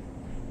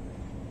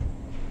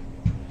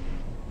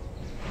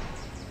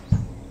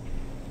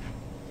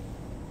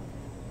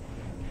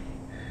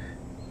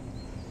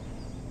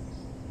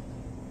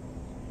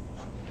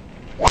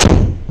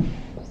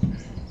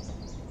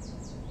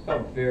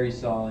 Felt very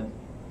solid.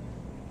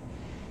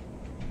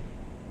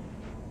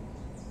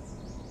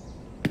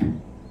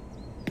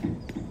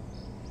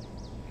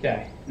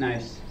 Okay,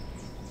 nice.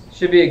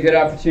 Should be a good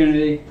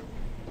opportunity.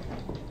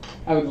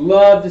 I would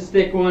love to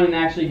stick one and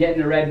actually get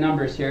into red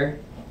numbers here.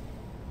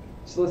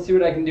 So let's see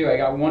what I can do. I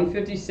got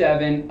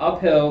 157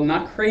 uphill,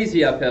 not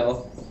crazy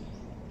uphill.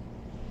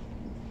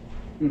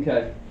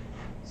 Okay.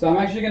 So I'm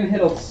actually going to hit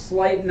a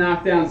slight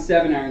knockdown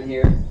 7-iron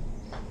here.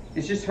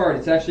 It's just hard.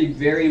 It's actually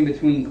very in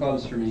between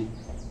clubs for me.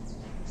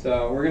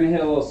 So we're going to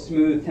hit a little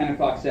smooth 10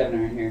 o'clock 7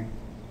 iron here.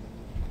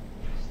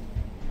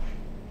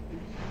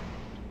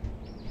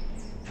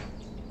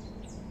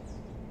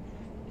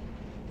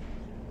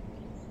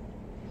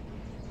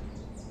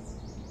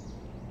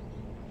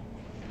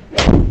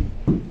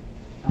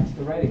 That's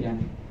the right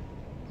again.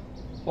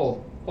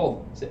 Hold,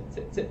 hold, sit,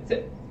 sit, sit,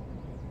 sit.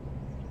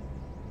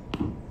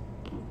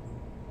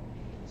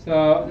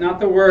 So not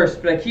the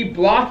worst, but I keep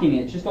blocking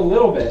it just a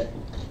little bit.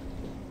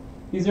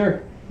 These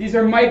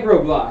are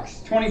micro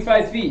blocks,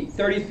 25 feet,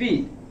 30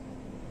 feet.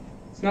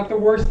 It's not the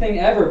worst thing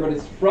ever, but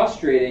it's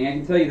frustrating, I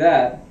can tell you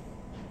that.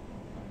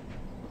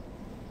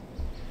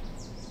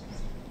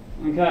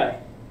 Okay,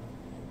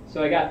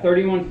 so I got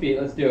 31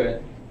 feet, let's do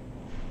it.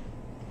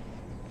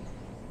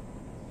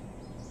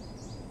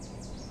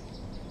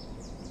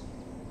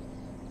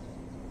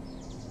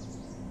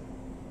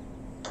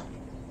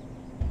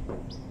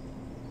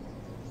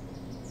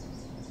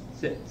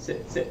 Sit,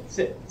 sit, sit,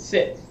 sit,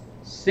 sit.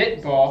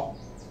 Sit, ball.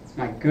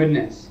 My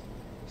goodness.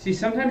 See,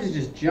 sometimes it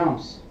just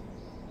jumps.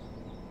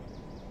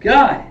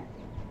 God!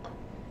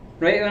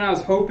 Right when I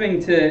was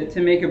hoping to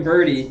make a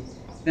birdie,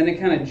 then it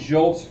kind of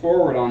jolts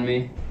forward on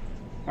me.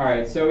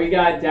 Alright, so we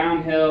got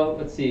downhill,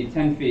 let's see,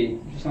 10 feet,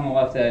 just on the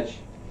left edge.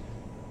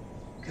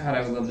 God,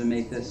 I would love to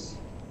make this.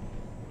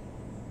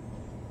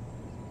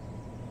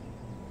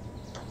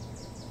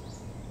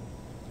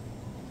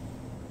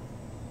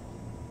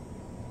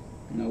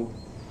 Nope.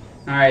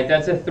 Alright,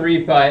 that's a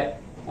 3-putt.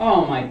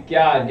 Oh my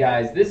God,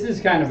 guys, this is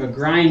kind of a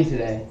grind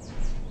today.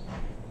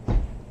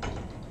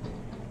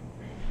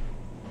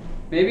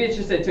 Maybe it's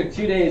just I took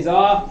 2 days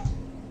off,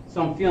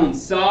 so I'm feeling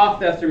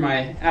soft after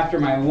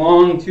my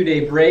long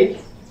 2-day break.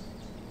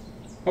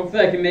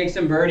 Hopefully I can make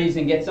some birdies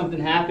and get something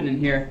happening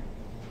here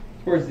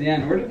towards the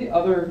end. Where did the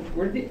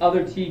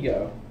other tee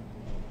go?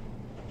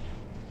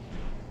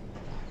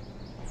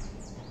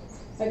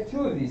 I have 2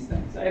 of these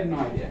things. I have no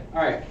idea.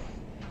 All right,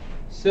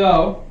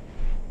 so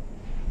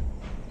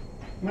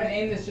I'm going to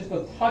aim this just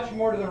a touch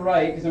more to the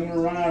right because I'm going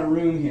to run out of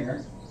room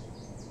here.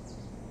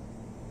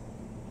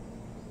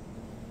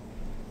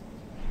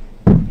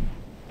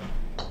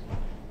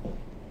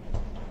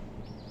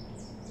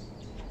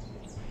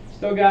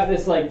 Still got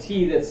this like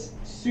tee that's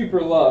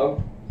super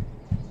low.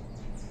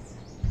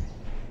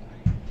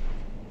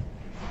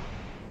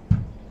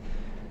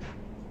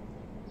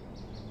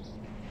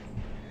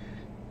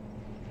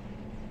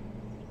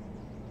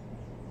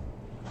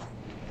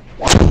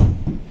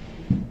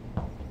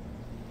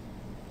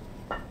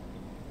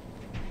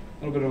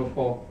 A little bit of a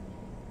pull.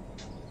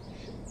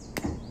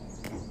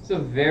 It's a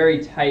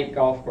very tight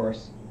golf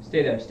course.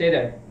 Stay there, stay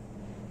there.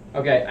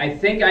 Okay, I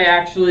think I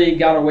actually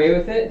got away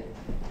with it.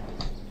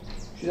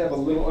 Should have a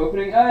little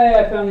opening. Oh, yeah,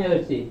 I found the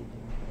other tee.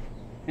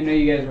 I know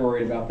you guys were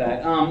worried about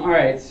that. All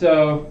right,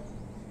 so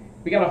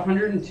we got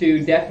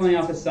 102, definitely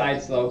off the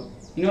side slope.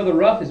 You know, the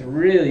rough is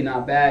really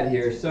not bad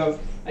here, so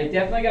I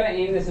definitely got to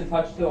aim this a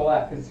touch to the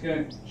left because it's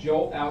going to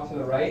jolt out to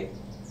the right.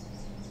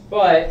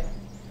 But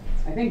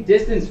I think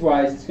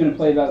distance-wise, it's going to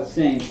play about the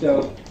same.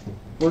 So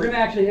we're going to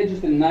actually hit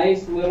just a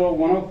nice little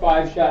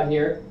 105 shot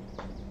here.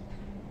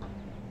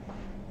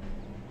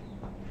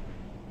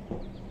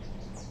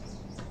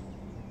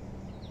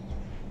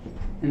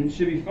 And it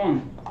should be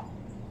fun.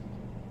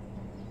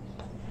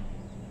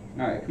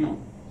 All right, come on.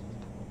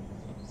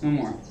 One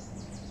more.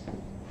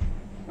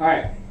 All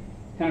right,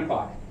 10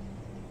 o'clock.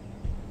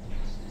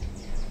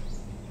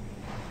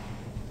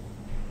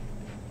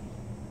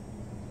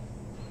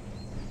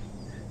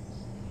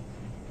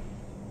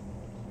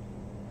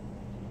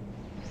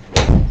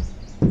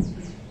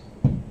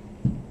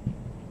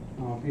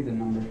 Oh, be the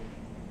number.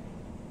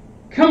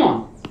 Come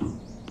on.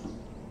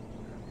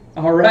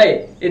 All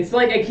right, it's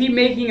like I keep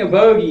making a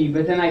bogey,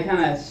 but then I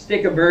kind of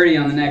stick a birdie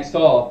on the next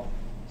hole.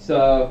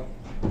 So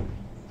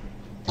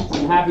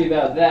I'm happy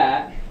about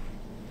that.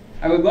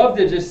 I would love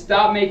to just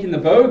stop making the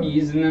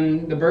bogeys and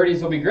then the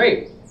birdies will be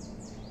great.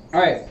 All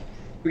right,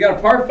 we got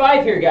a par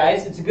 5 here,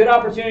 guys. It's a good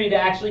opportunity to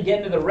actually get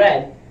into the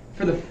red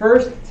for the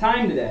first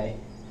time today.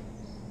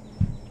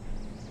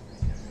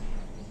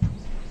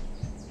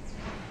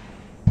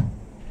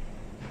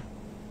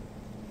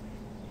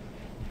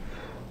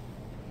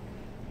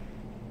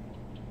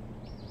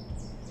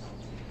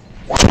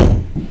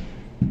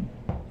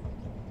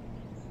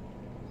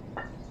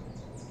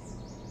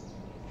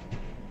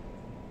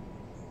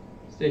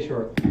 Stay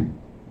short.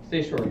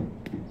 Stay short.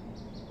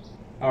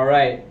 All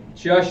right,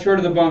 just short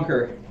of the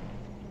bunker.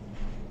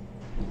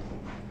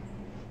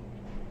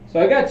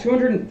 So I got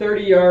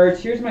 230 yards.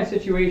 Here's my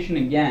situation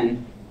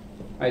again.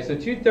 All right, so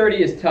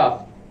 230 is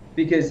tough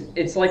because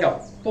it's like a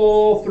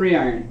full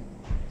 3-iron.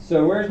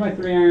 So where's my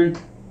 3-iron?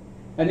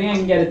 I think I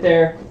can get it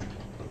there.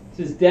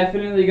 This is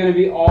definitely going to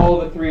be all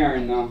of a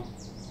 3-iron though.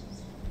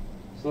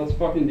 So let's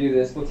fucking do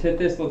this. Let's hit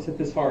this. Let's hit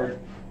this hard.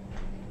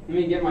 Let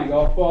me get my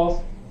golf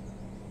balls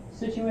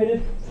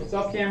situated. It's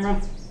off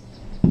camera.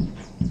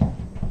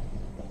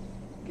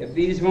 Get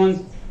these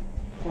ones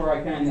before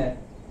I kind of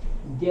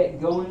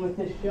get going with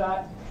this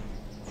shot.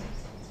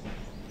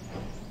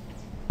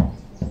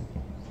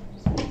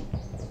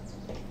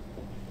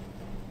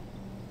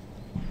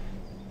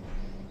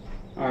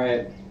 All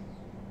right,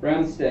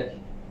 round stick.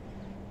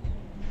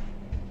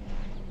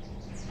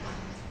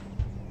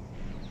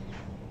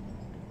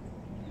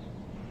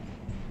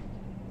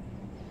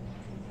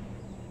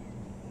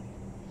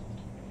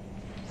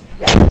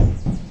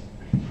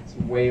 It's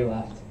way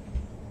left.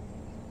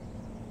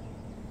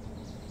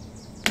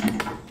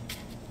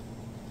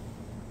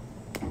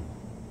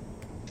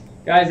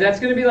 Guys,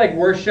 that's going to be like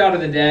worst shot of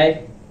the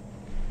day.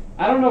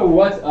 I don't know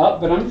what's up,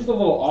 but I'm just a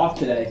little off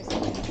today.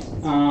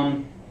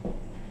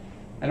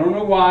 I don't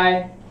know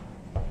why,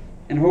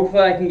 and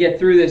hopefully I can get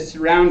through this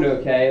round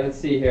okay. Let's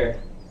see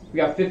here. We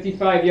got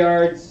 55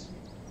 yards.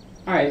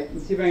 All right,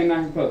 let's see if I can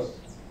knock it post.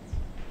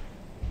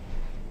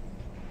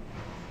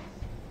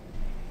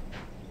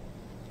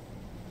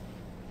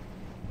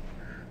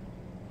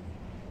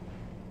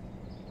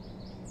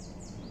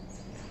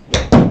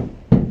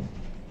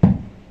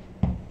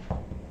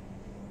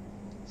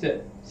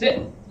 Sit,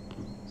 sit,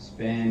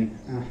 spin,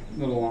 a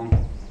little long.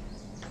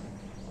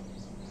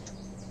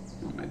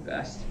 Not my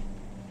best.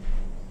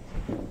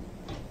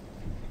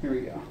 Here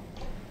we go.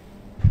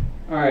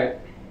 All right.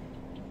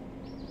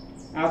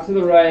 Out to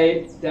the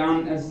right,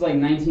 down, this is like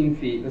 19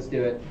 feet. Let's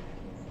do it.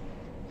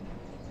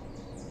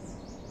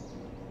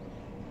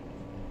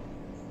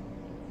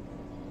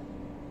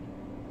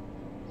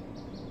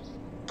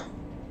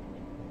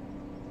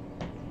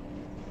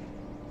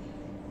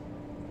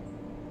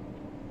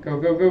 Go,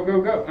 go, go,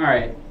 go, go. All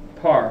right,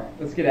 par.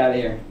 Let's get out of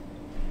here.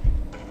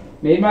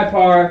 Made my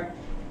par.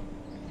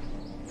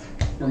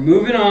 We're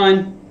moving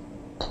on.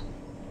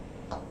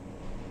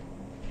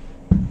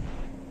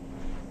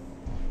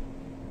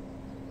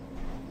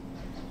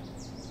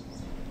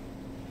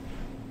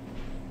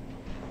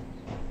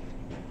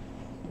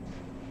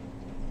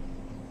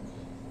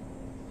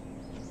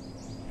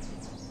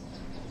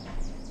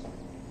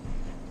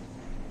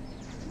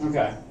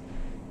 Okay.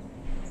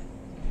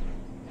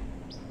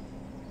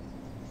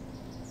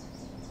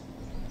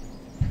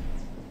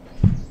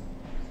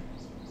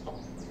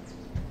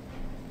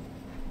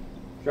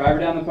 Drive her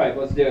down the pipe.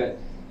 Let's do it.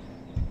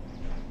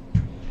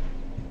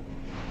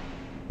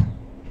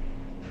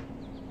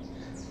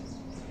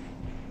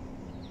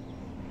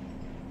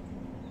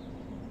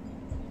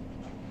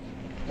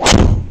 A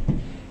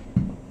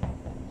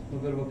little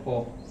bit of a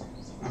pull.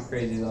 Not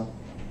crazy though.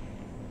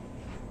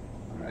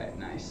 All right,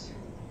 nice.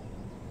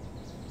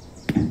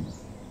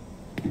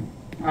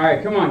 All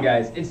right, come on,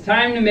 guys. It's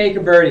time to make a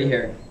birdie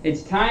here.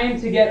 It's time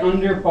to get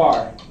under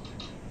par.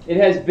 It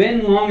has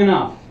been long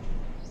enough.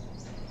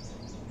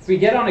 If we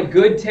get on a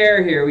good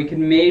tear here, we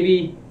can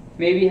maybe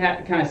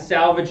kind of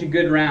salvage a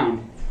good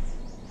round.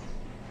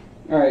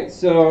 All right,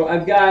 so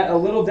I've got a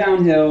little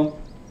downhill.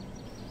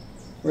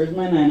 Where's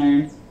my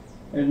 9-iron?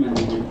 There's my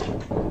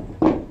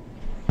 9-iron.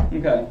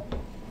 Okay.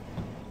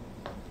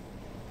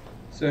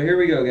 So here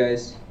we go,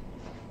 guys.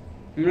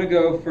 I'm gonna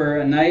go for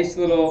a nice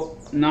little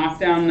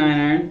knockdown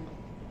 9-iron.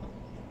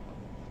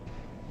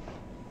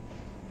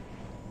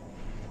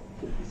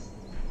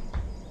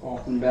 Ball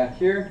from back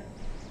here.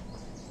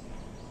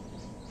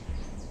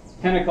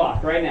 10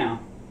 o'clock right now.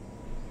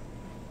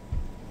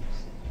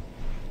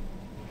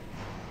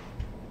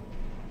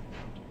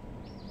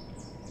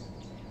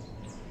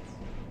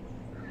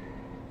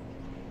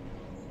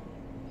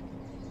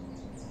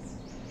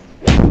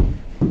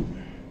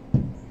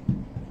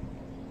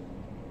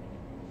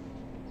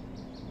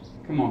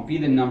 Come on, be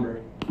the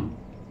number.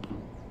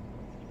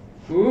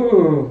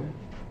 Ooh,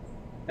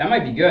 that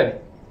might be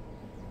good.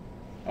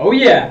 Oh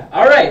yeah,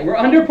 all right, we're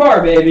under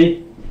par,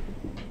 baby.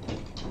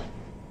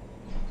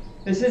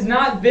 This has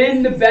not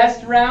been the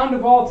best round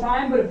of all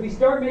time, but if we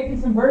start making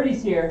some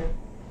birdies here,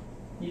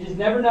 you just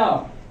never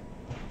know.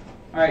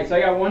 All right, so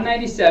I got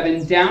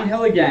 197,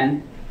 downhill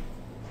again.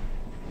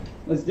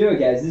 Let's do it,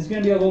 guys. This is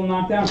going to be a little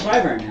knockdown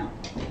 5-iron now.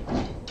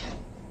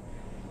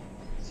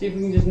 See if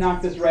we can just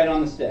knock this right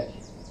on the stick.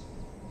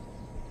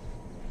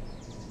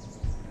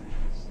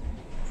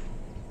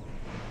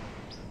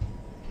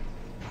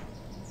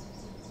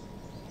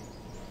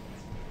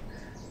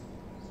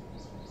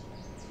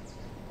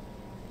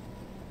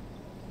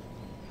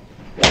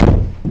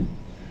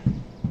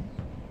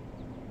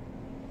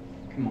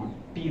 Come on,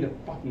 be the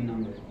fucking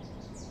number.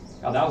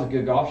 Oh, that was a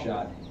good golf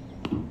shot.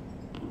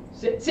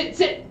 Sit, sit,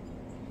 sit.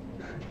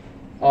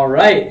 All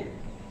right.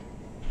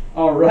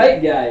 All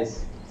right,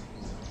 guys.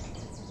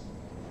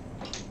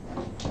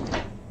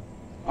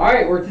 All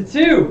right, we're to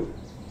 2.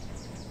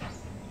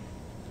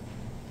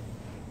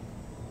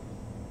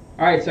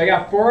 All right, so I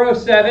got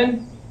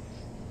 407.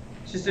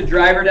 It's just a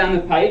driver down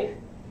the pipe.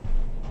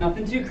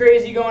 Nothing too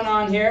crazy going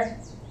on here.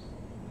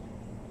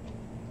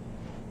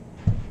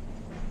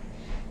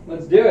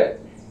 Let's do it.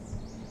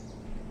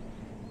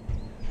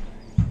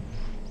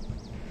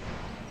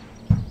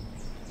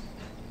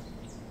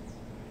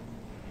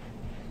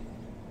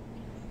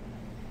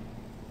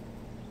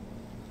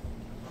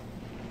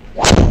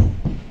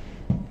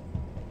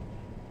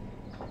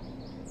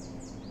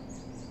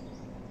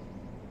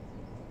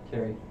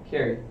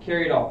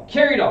 Carry it all.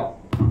 Carry it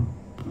all.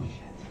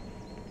 Shit.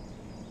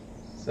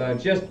 So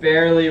just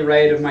barely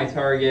right of my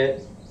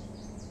target.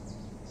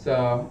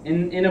 So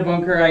in a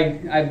bunker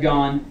I've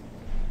gone.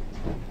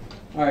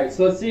 All right,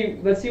 so let's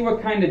see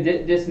what kind of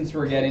distance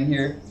we're getting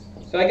here.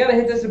 So I gotta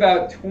hit this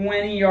about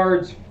 20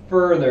 yards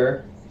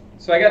further.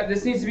 So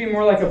this needs to be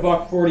more like a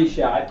 .40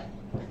 shot.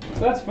 So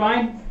that's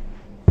fine.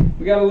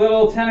 We got a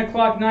little 10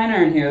 o'clock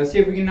 9-iron here. Let's see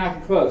if we can knock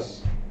it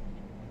close.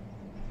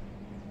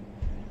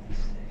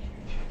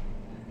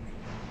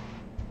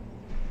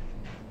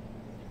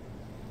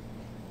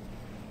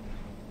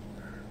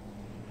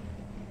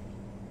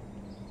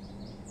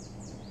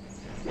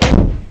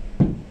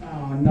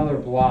 Oh, another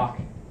block.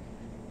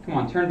 Come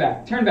on, turn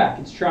back. Turn back.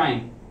 It's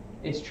trying.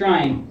 It's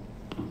trying.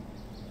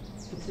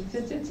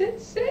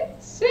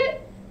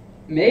 Sit.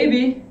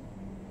 Maybe.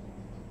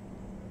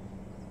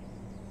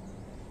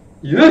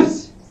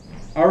 Yes!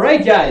 All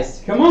right,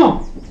 guys. Come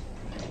on.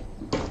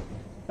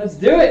 Let's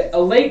do it. A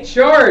late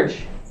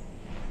charge.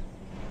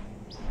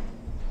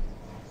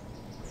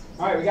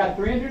 All right, we got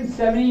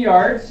 370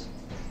 yards.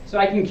 So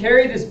I can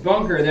carry this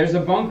bunker. There's a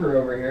bunker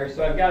over here.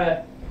 So I've got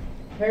to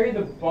carry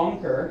the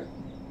bunker.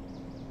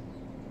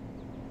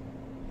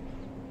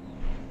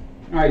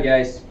 All right,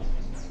 guys.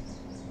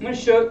 I'm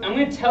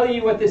going to tell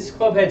you what this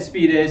club head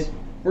speed is.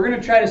 We're going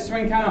to try to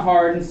swing kind of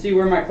hard and see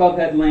where my club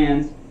head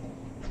lands.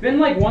 It's been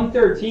like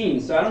 113,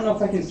 so I don't know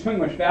if I can swing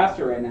much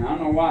faster right now. I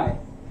don't know why.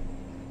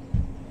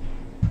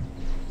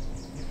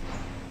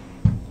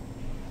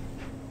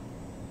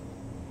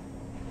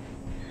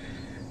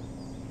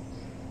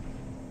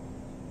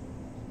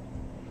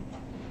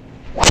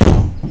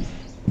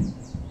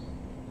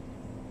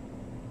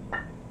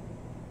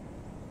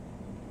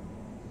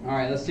 All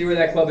right, let's see where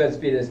that club head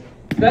speed is.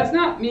 That's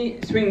not me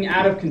swinging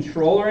out of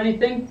control or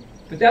anything,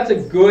 but that's a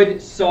good,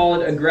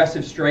 solid,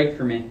 aggressive strike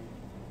for me.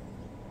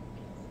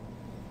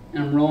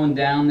 And I'm rolling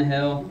down the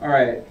hill. All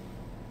right.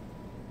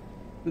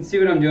 Let's see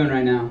what I'm doing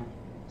right now.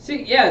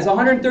 See, yeah, it's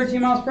 113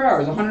 miles per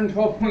hour. It's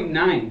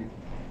 112.9.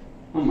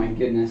 Oh my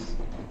goodness.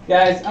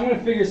 Guys, I'm going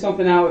to figure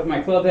something out with my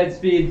club head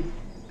speed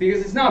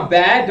because it's not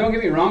bad. Don't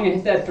get me wrong. I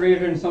hit that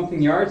 300 and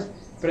something yards,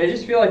 but I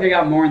just feel like I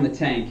got more in the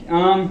tank.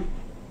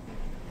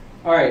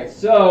 All right,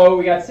 so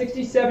we got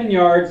 67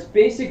 yards,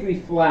 basically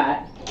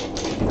flat.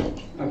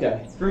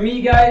 Okay, for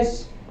me,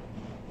 guys,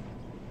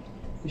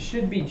 it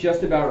should be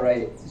just about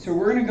right. So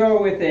we're going to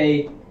go with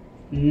a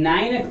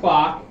 9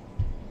 o'clock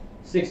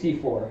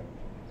 64.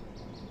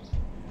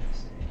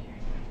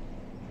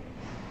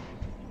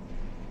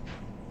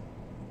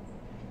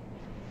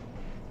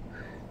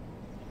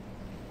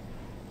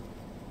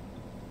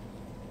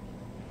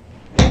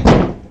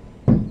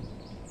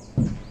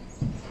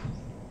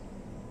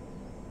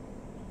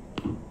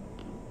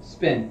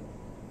 Spin.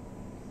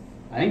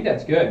 I think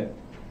that's good.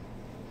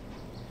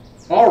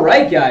 All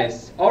right,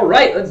 guys. All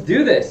right, let's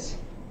do this.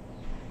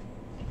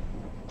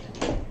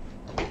 This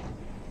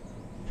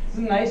is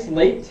a nice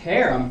late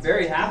tear. I'm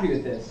very happy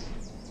with this.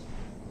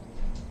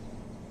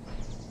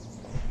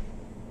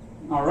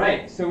 All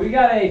right, so we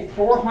got a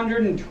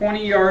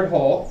 420-yard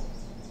hole.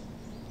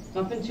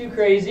 Nothing too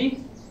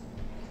crazy.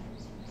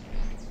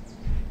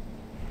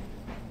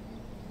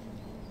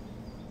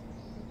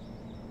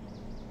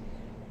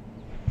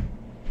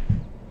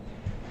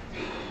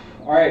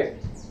 All right,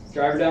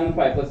 drive her down the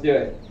pipe. Let's do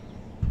it.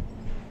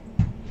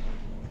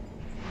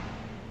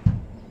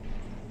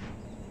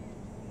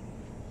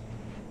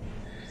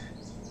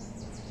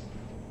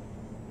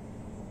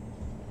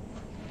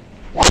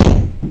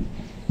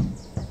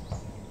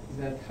 Is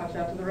that a touch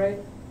out to the right?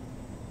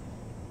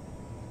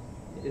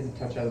 It is a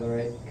touch out of the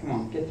right. Come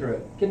on, get through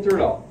it. Get through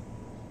it all.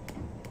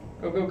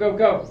 Go, go, go,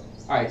 go.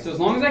 All right, so as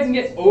long as I can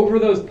get over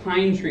those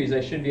pine trees,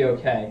 I should be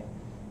okay.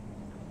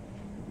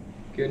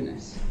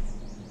 Goodness.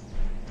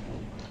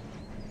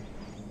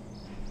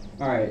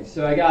 All right,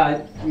 so I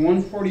got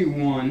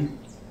 141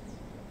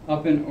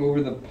 up and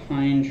over the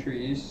pine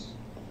trees.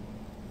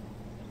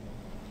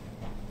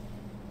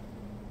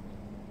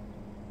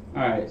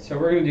 All right, so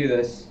we're gonna do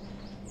this.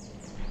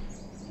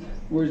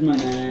 Where's my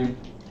name?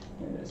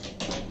 There it is.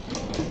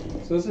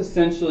 So this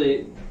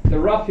essentially, the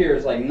rough here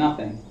is like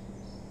nothing.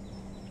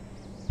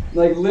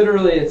 Like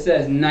literally it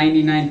says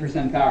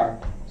 99% power.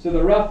 So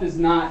the rough is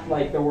not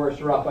like the worst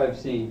rough I've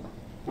seen,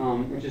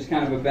 which is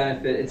kind of a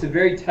benefit. It's a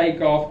very tight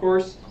golf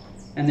course.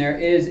 And there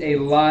is a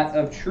lot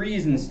of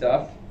trees and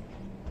stuff.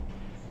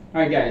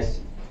 All right, guys,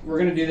 we're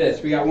going to do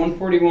this. We got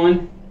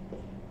 141,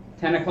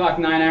 10 o'clock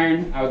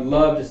 9-iron. I would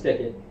love to stick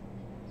it.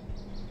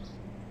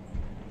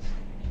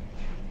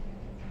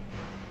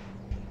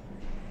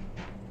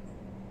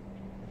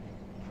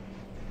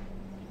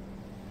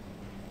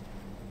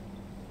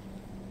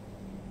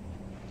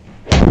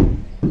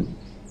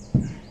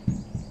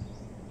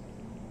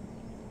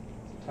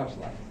 Touch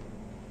left.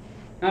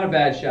 Not a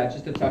bad shot,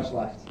 just a touch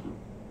left.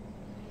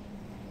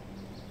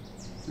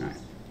 All right.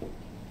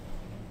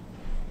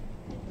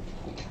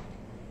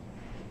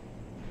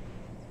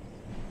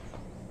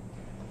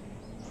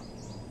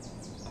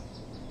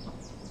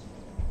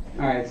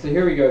 All right, so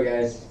here we go,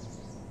 guys.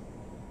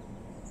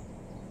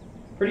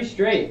 Pretty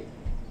straight.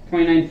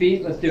 29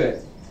 feet, let's do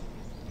it.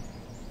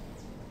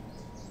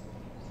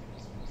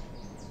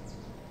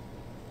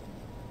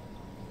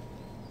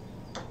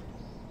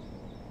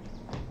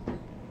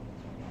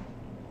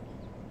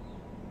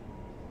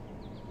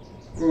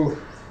 Oof.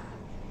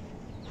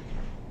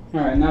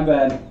 All right, not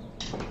bad.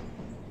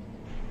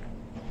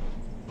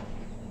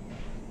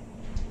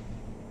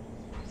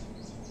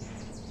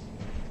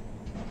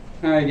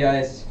 All right,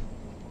 guys.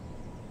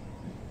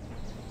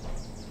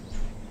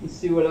 Let's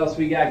see what else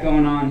we got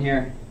going on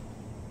here.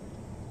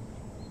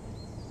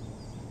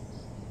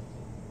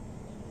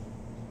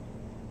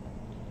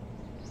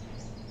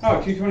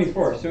 Oh,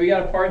 224. So we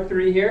got a par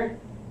 3 here.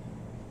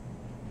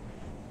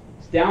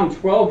 It's down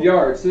 12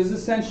 yards. So this is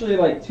essentially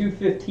like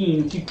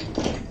 215.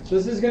 So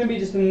this is going to be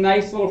just a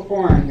nice little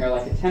 4-iron here,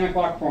 like a 10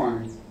 o'clock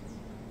 4-iron.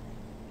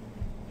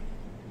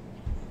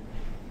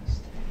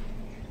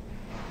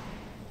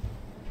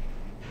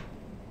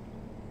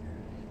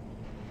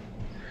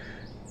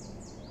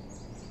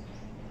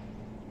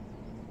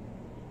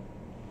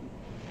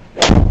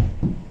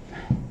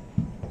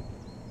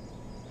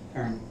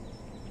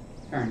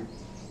 Turn.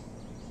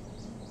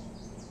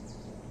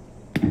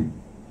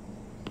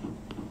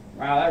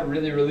 Wow, that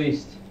really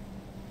released.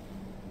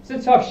 It's a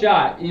tough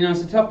shot. You know,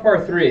 it's a tough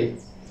par 3.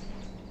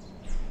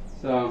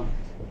 So,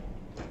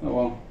 oh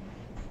well.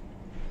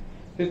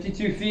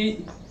 52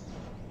 feet.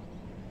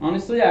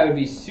 Honestly, I would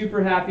be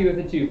super happy with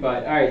a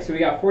 2-putt. All right, so we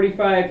got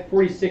 45,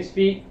 46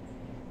 feet.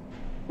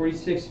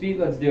 46 feet,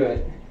 let's do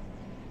it.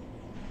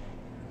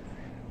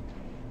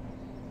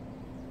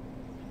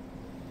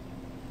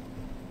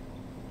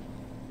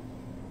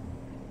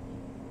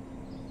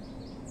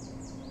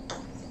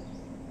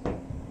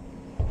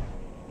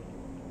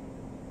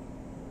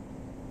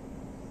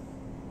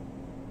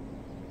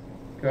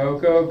 Go,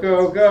 go,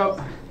 go,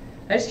 go.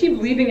 I just keep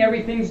leaving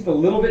everything just a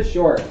little bit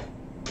short.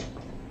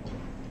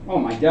 Oh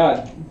my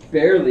God,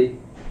 barely.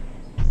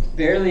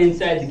 Barely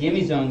inside the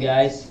gimme zone,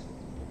 guys.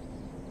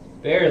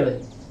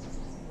 Barely.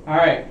 All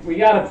right, we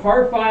got a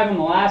par 5 on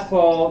the last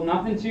hole.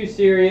 Nothing too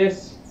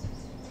serious.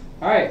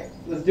 All right,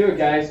 let's do it,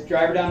 guys.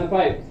 Driver down the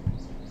pipe.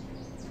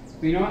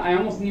 You know what? I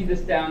almost need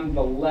this down to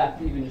the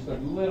left even just a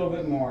little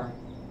bit more.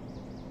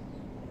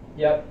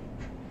 Yep.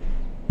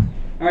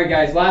 All right,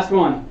 guys, last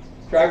one.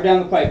 Driver down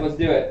the pipe. Let's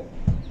do it.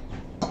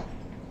 I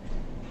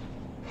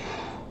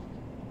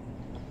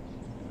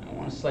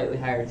want a slightly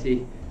higher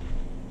tee.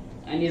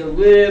 I need a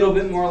little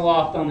bit more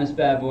loft on this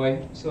bad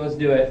boy, so let's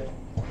do it.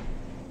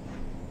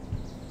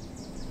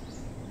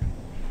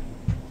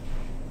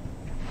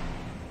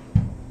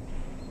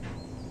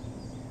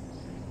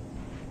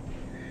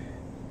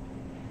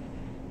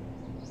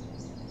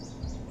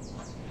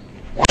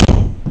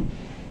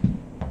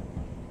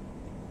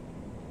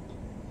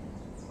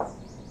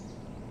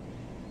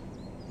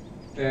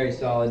 Very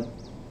solid.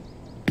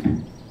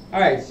 All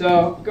right,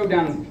 so go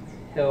down the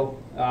hill.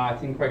 I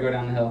didn't quite go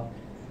down the hill.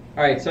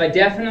 All right, so I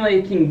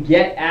definitely can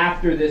get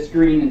after this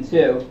green in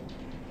 2.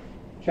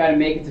 Try to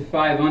make it to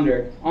 5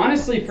 under.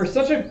 Honestly, for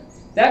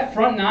that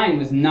front 9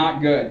 was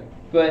not good,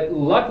 but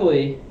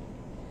luckily,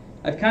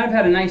 I've kind of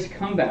had a nice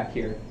comeback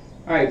here.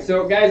 All right,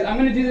 so guys, I'm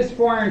gonna do this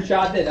 4-iron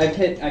shot that I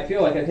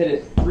feel like I've hit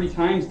it 3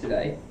 times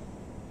today.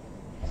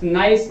 It's a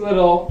nice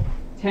little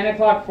 10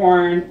 o'clock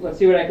 4-iron. Let's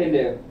see what I can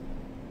do.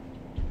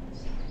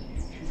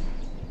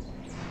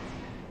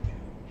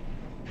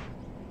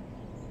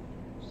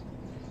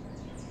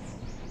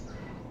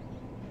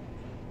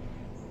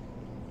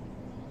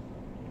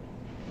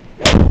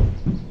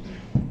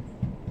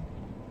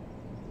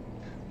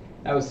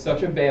 That was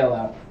such a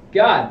bailout.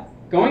 God,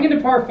 going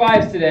into par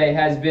 5s today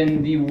has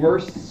been the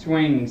worst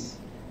swings.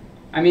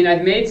 I mean,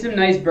 I've made some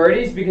nice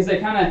birdies because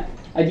I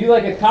do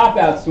like a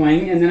cop-out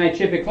swing and then I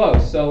chip it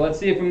close. So let's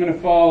see if I'm going to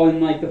fall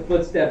in like the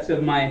footsteps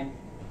of my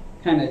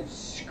kind of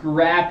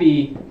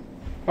scrappy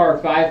par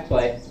 5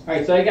 play. All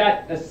right, so I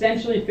got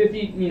essentially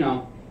 50,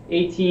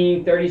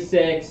 18,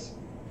 36,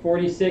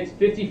 46,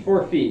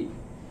 54 feet.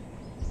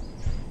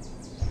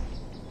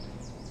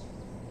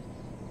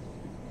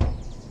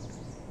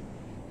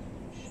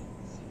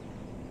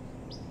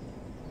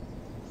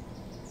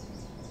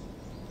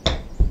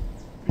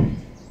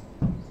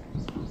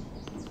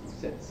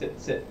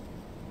 Sit.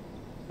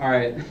 All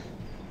right.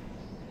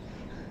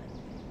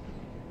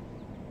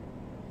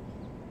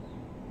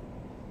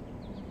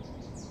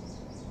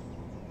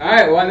 All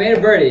right, well, I made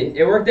a birdie.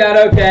 It worked out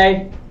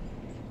okay.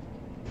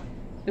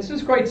 This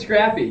was quite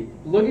scrappy.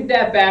 Look at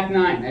that back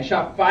 9. I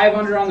shot 5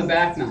 under on the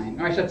back 9.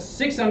 Or I shot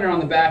 6 under on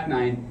the back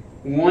 9,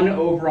 1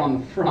 over on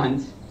the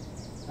front.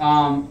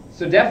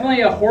 So definitely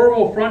a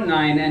horrible front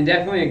 9 and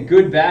definitely a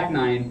good back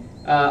 9.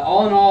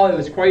 All in all, it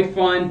was quite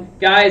fun.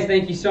 Guys,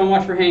 thank you so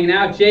much for hanging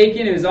out.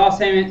 Jakin, it was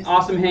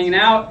awesome hanging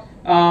out.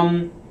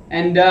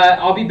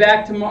 I'll be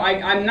back tomorrow.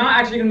 I'm not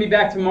actually going to be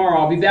back tomorrow.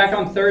 I'll be back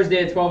on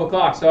Thursday at 12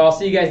 o'clock, so I'll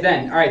see you guys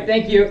then. All right,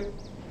 thank you.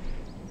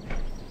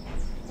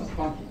 That's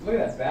funky. Look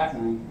at that back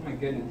 9. Oh, my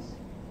goodness.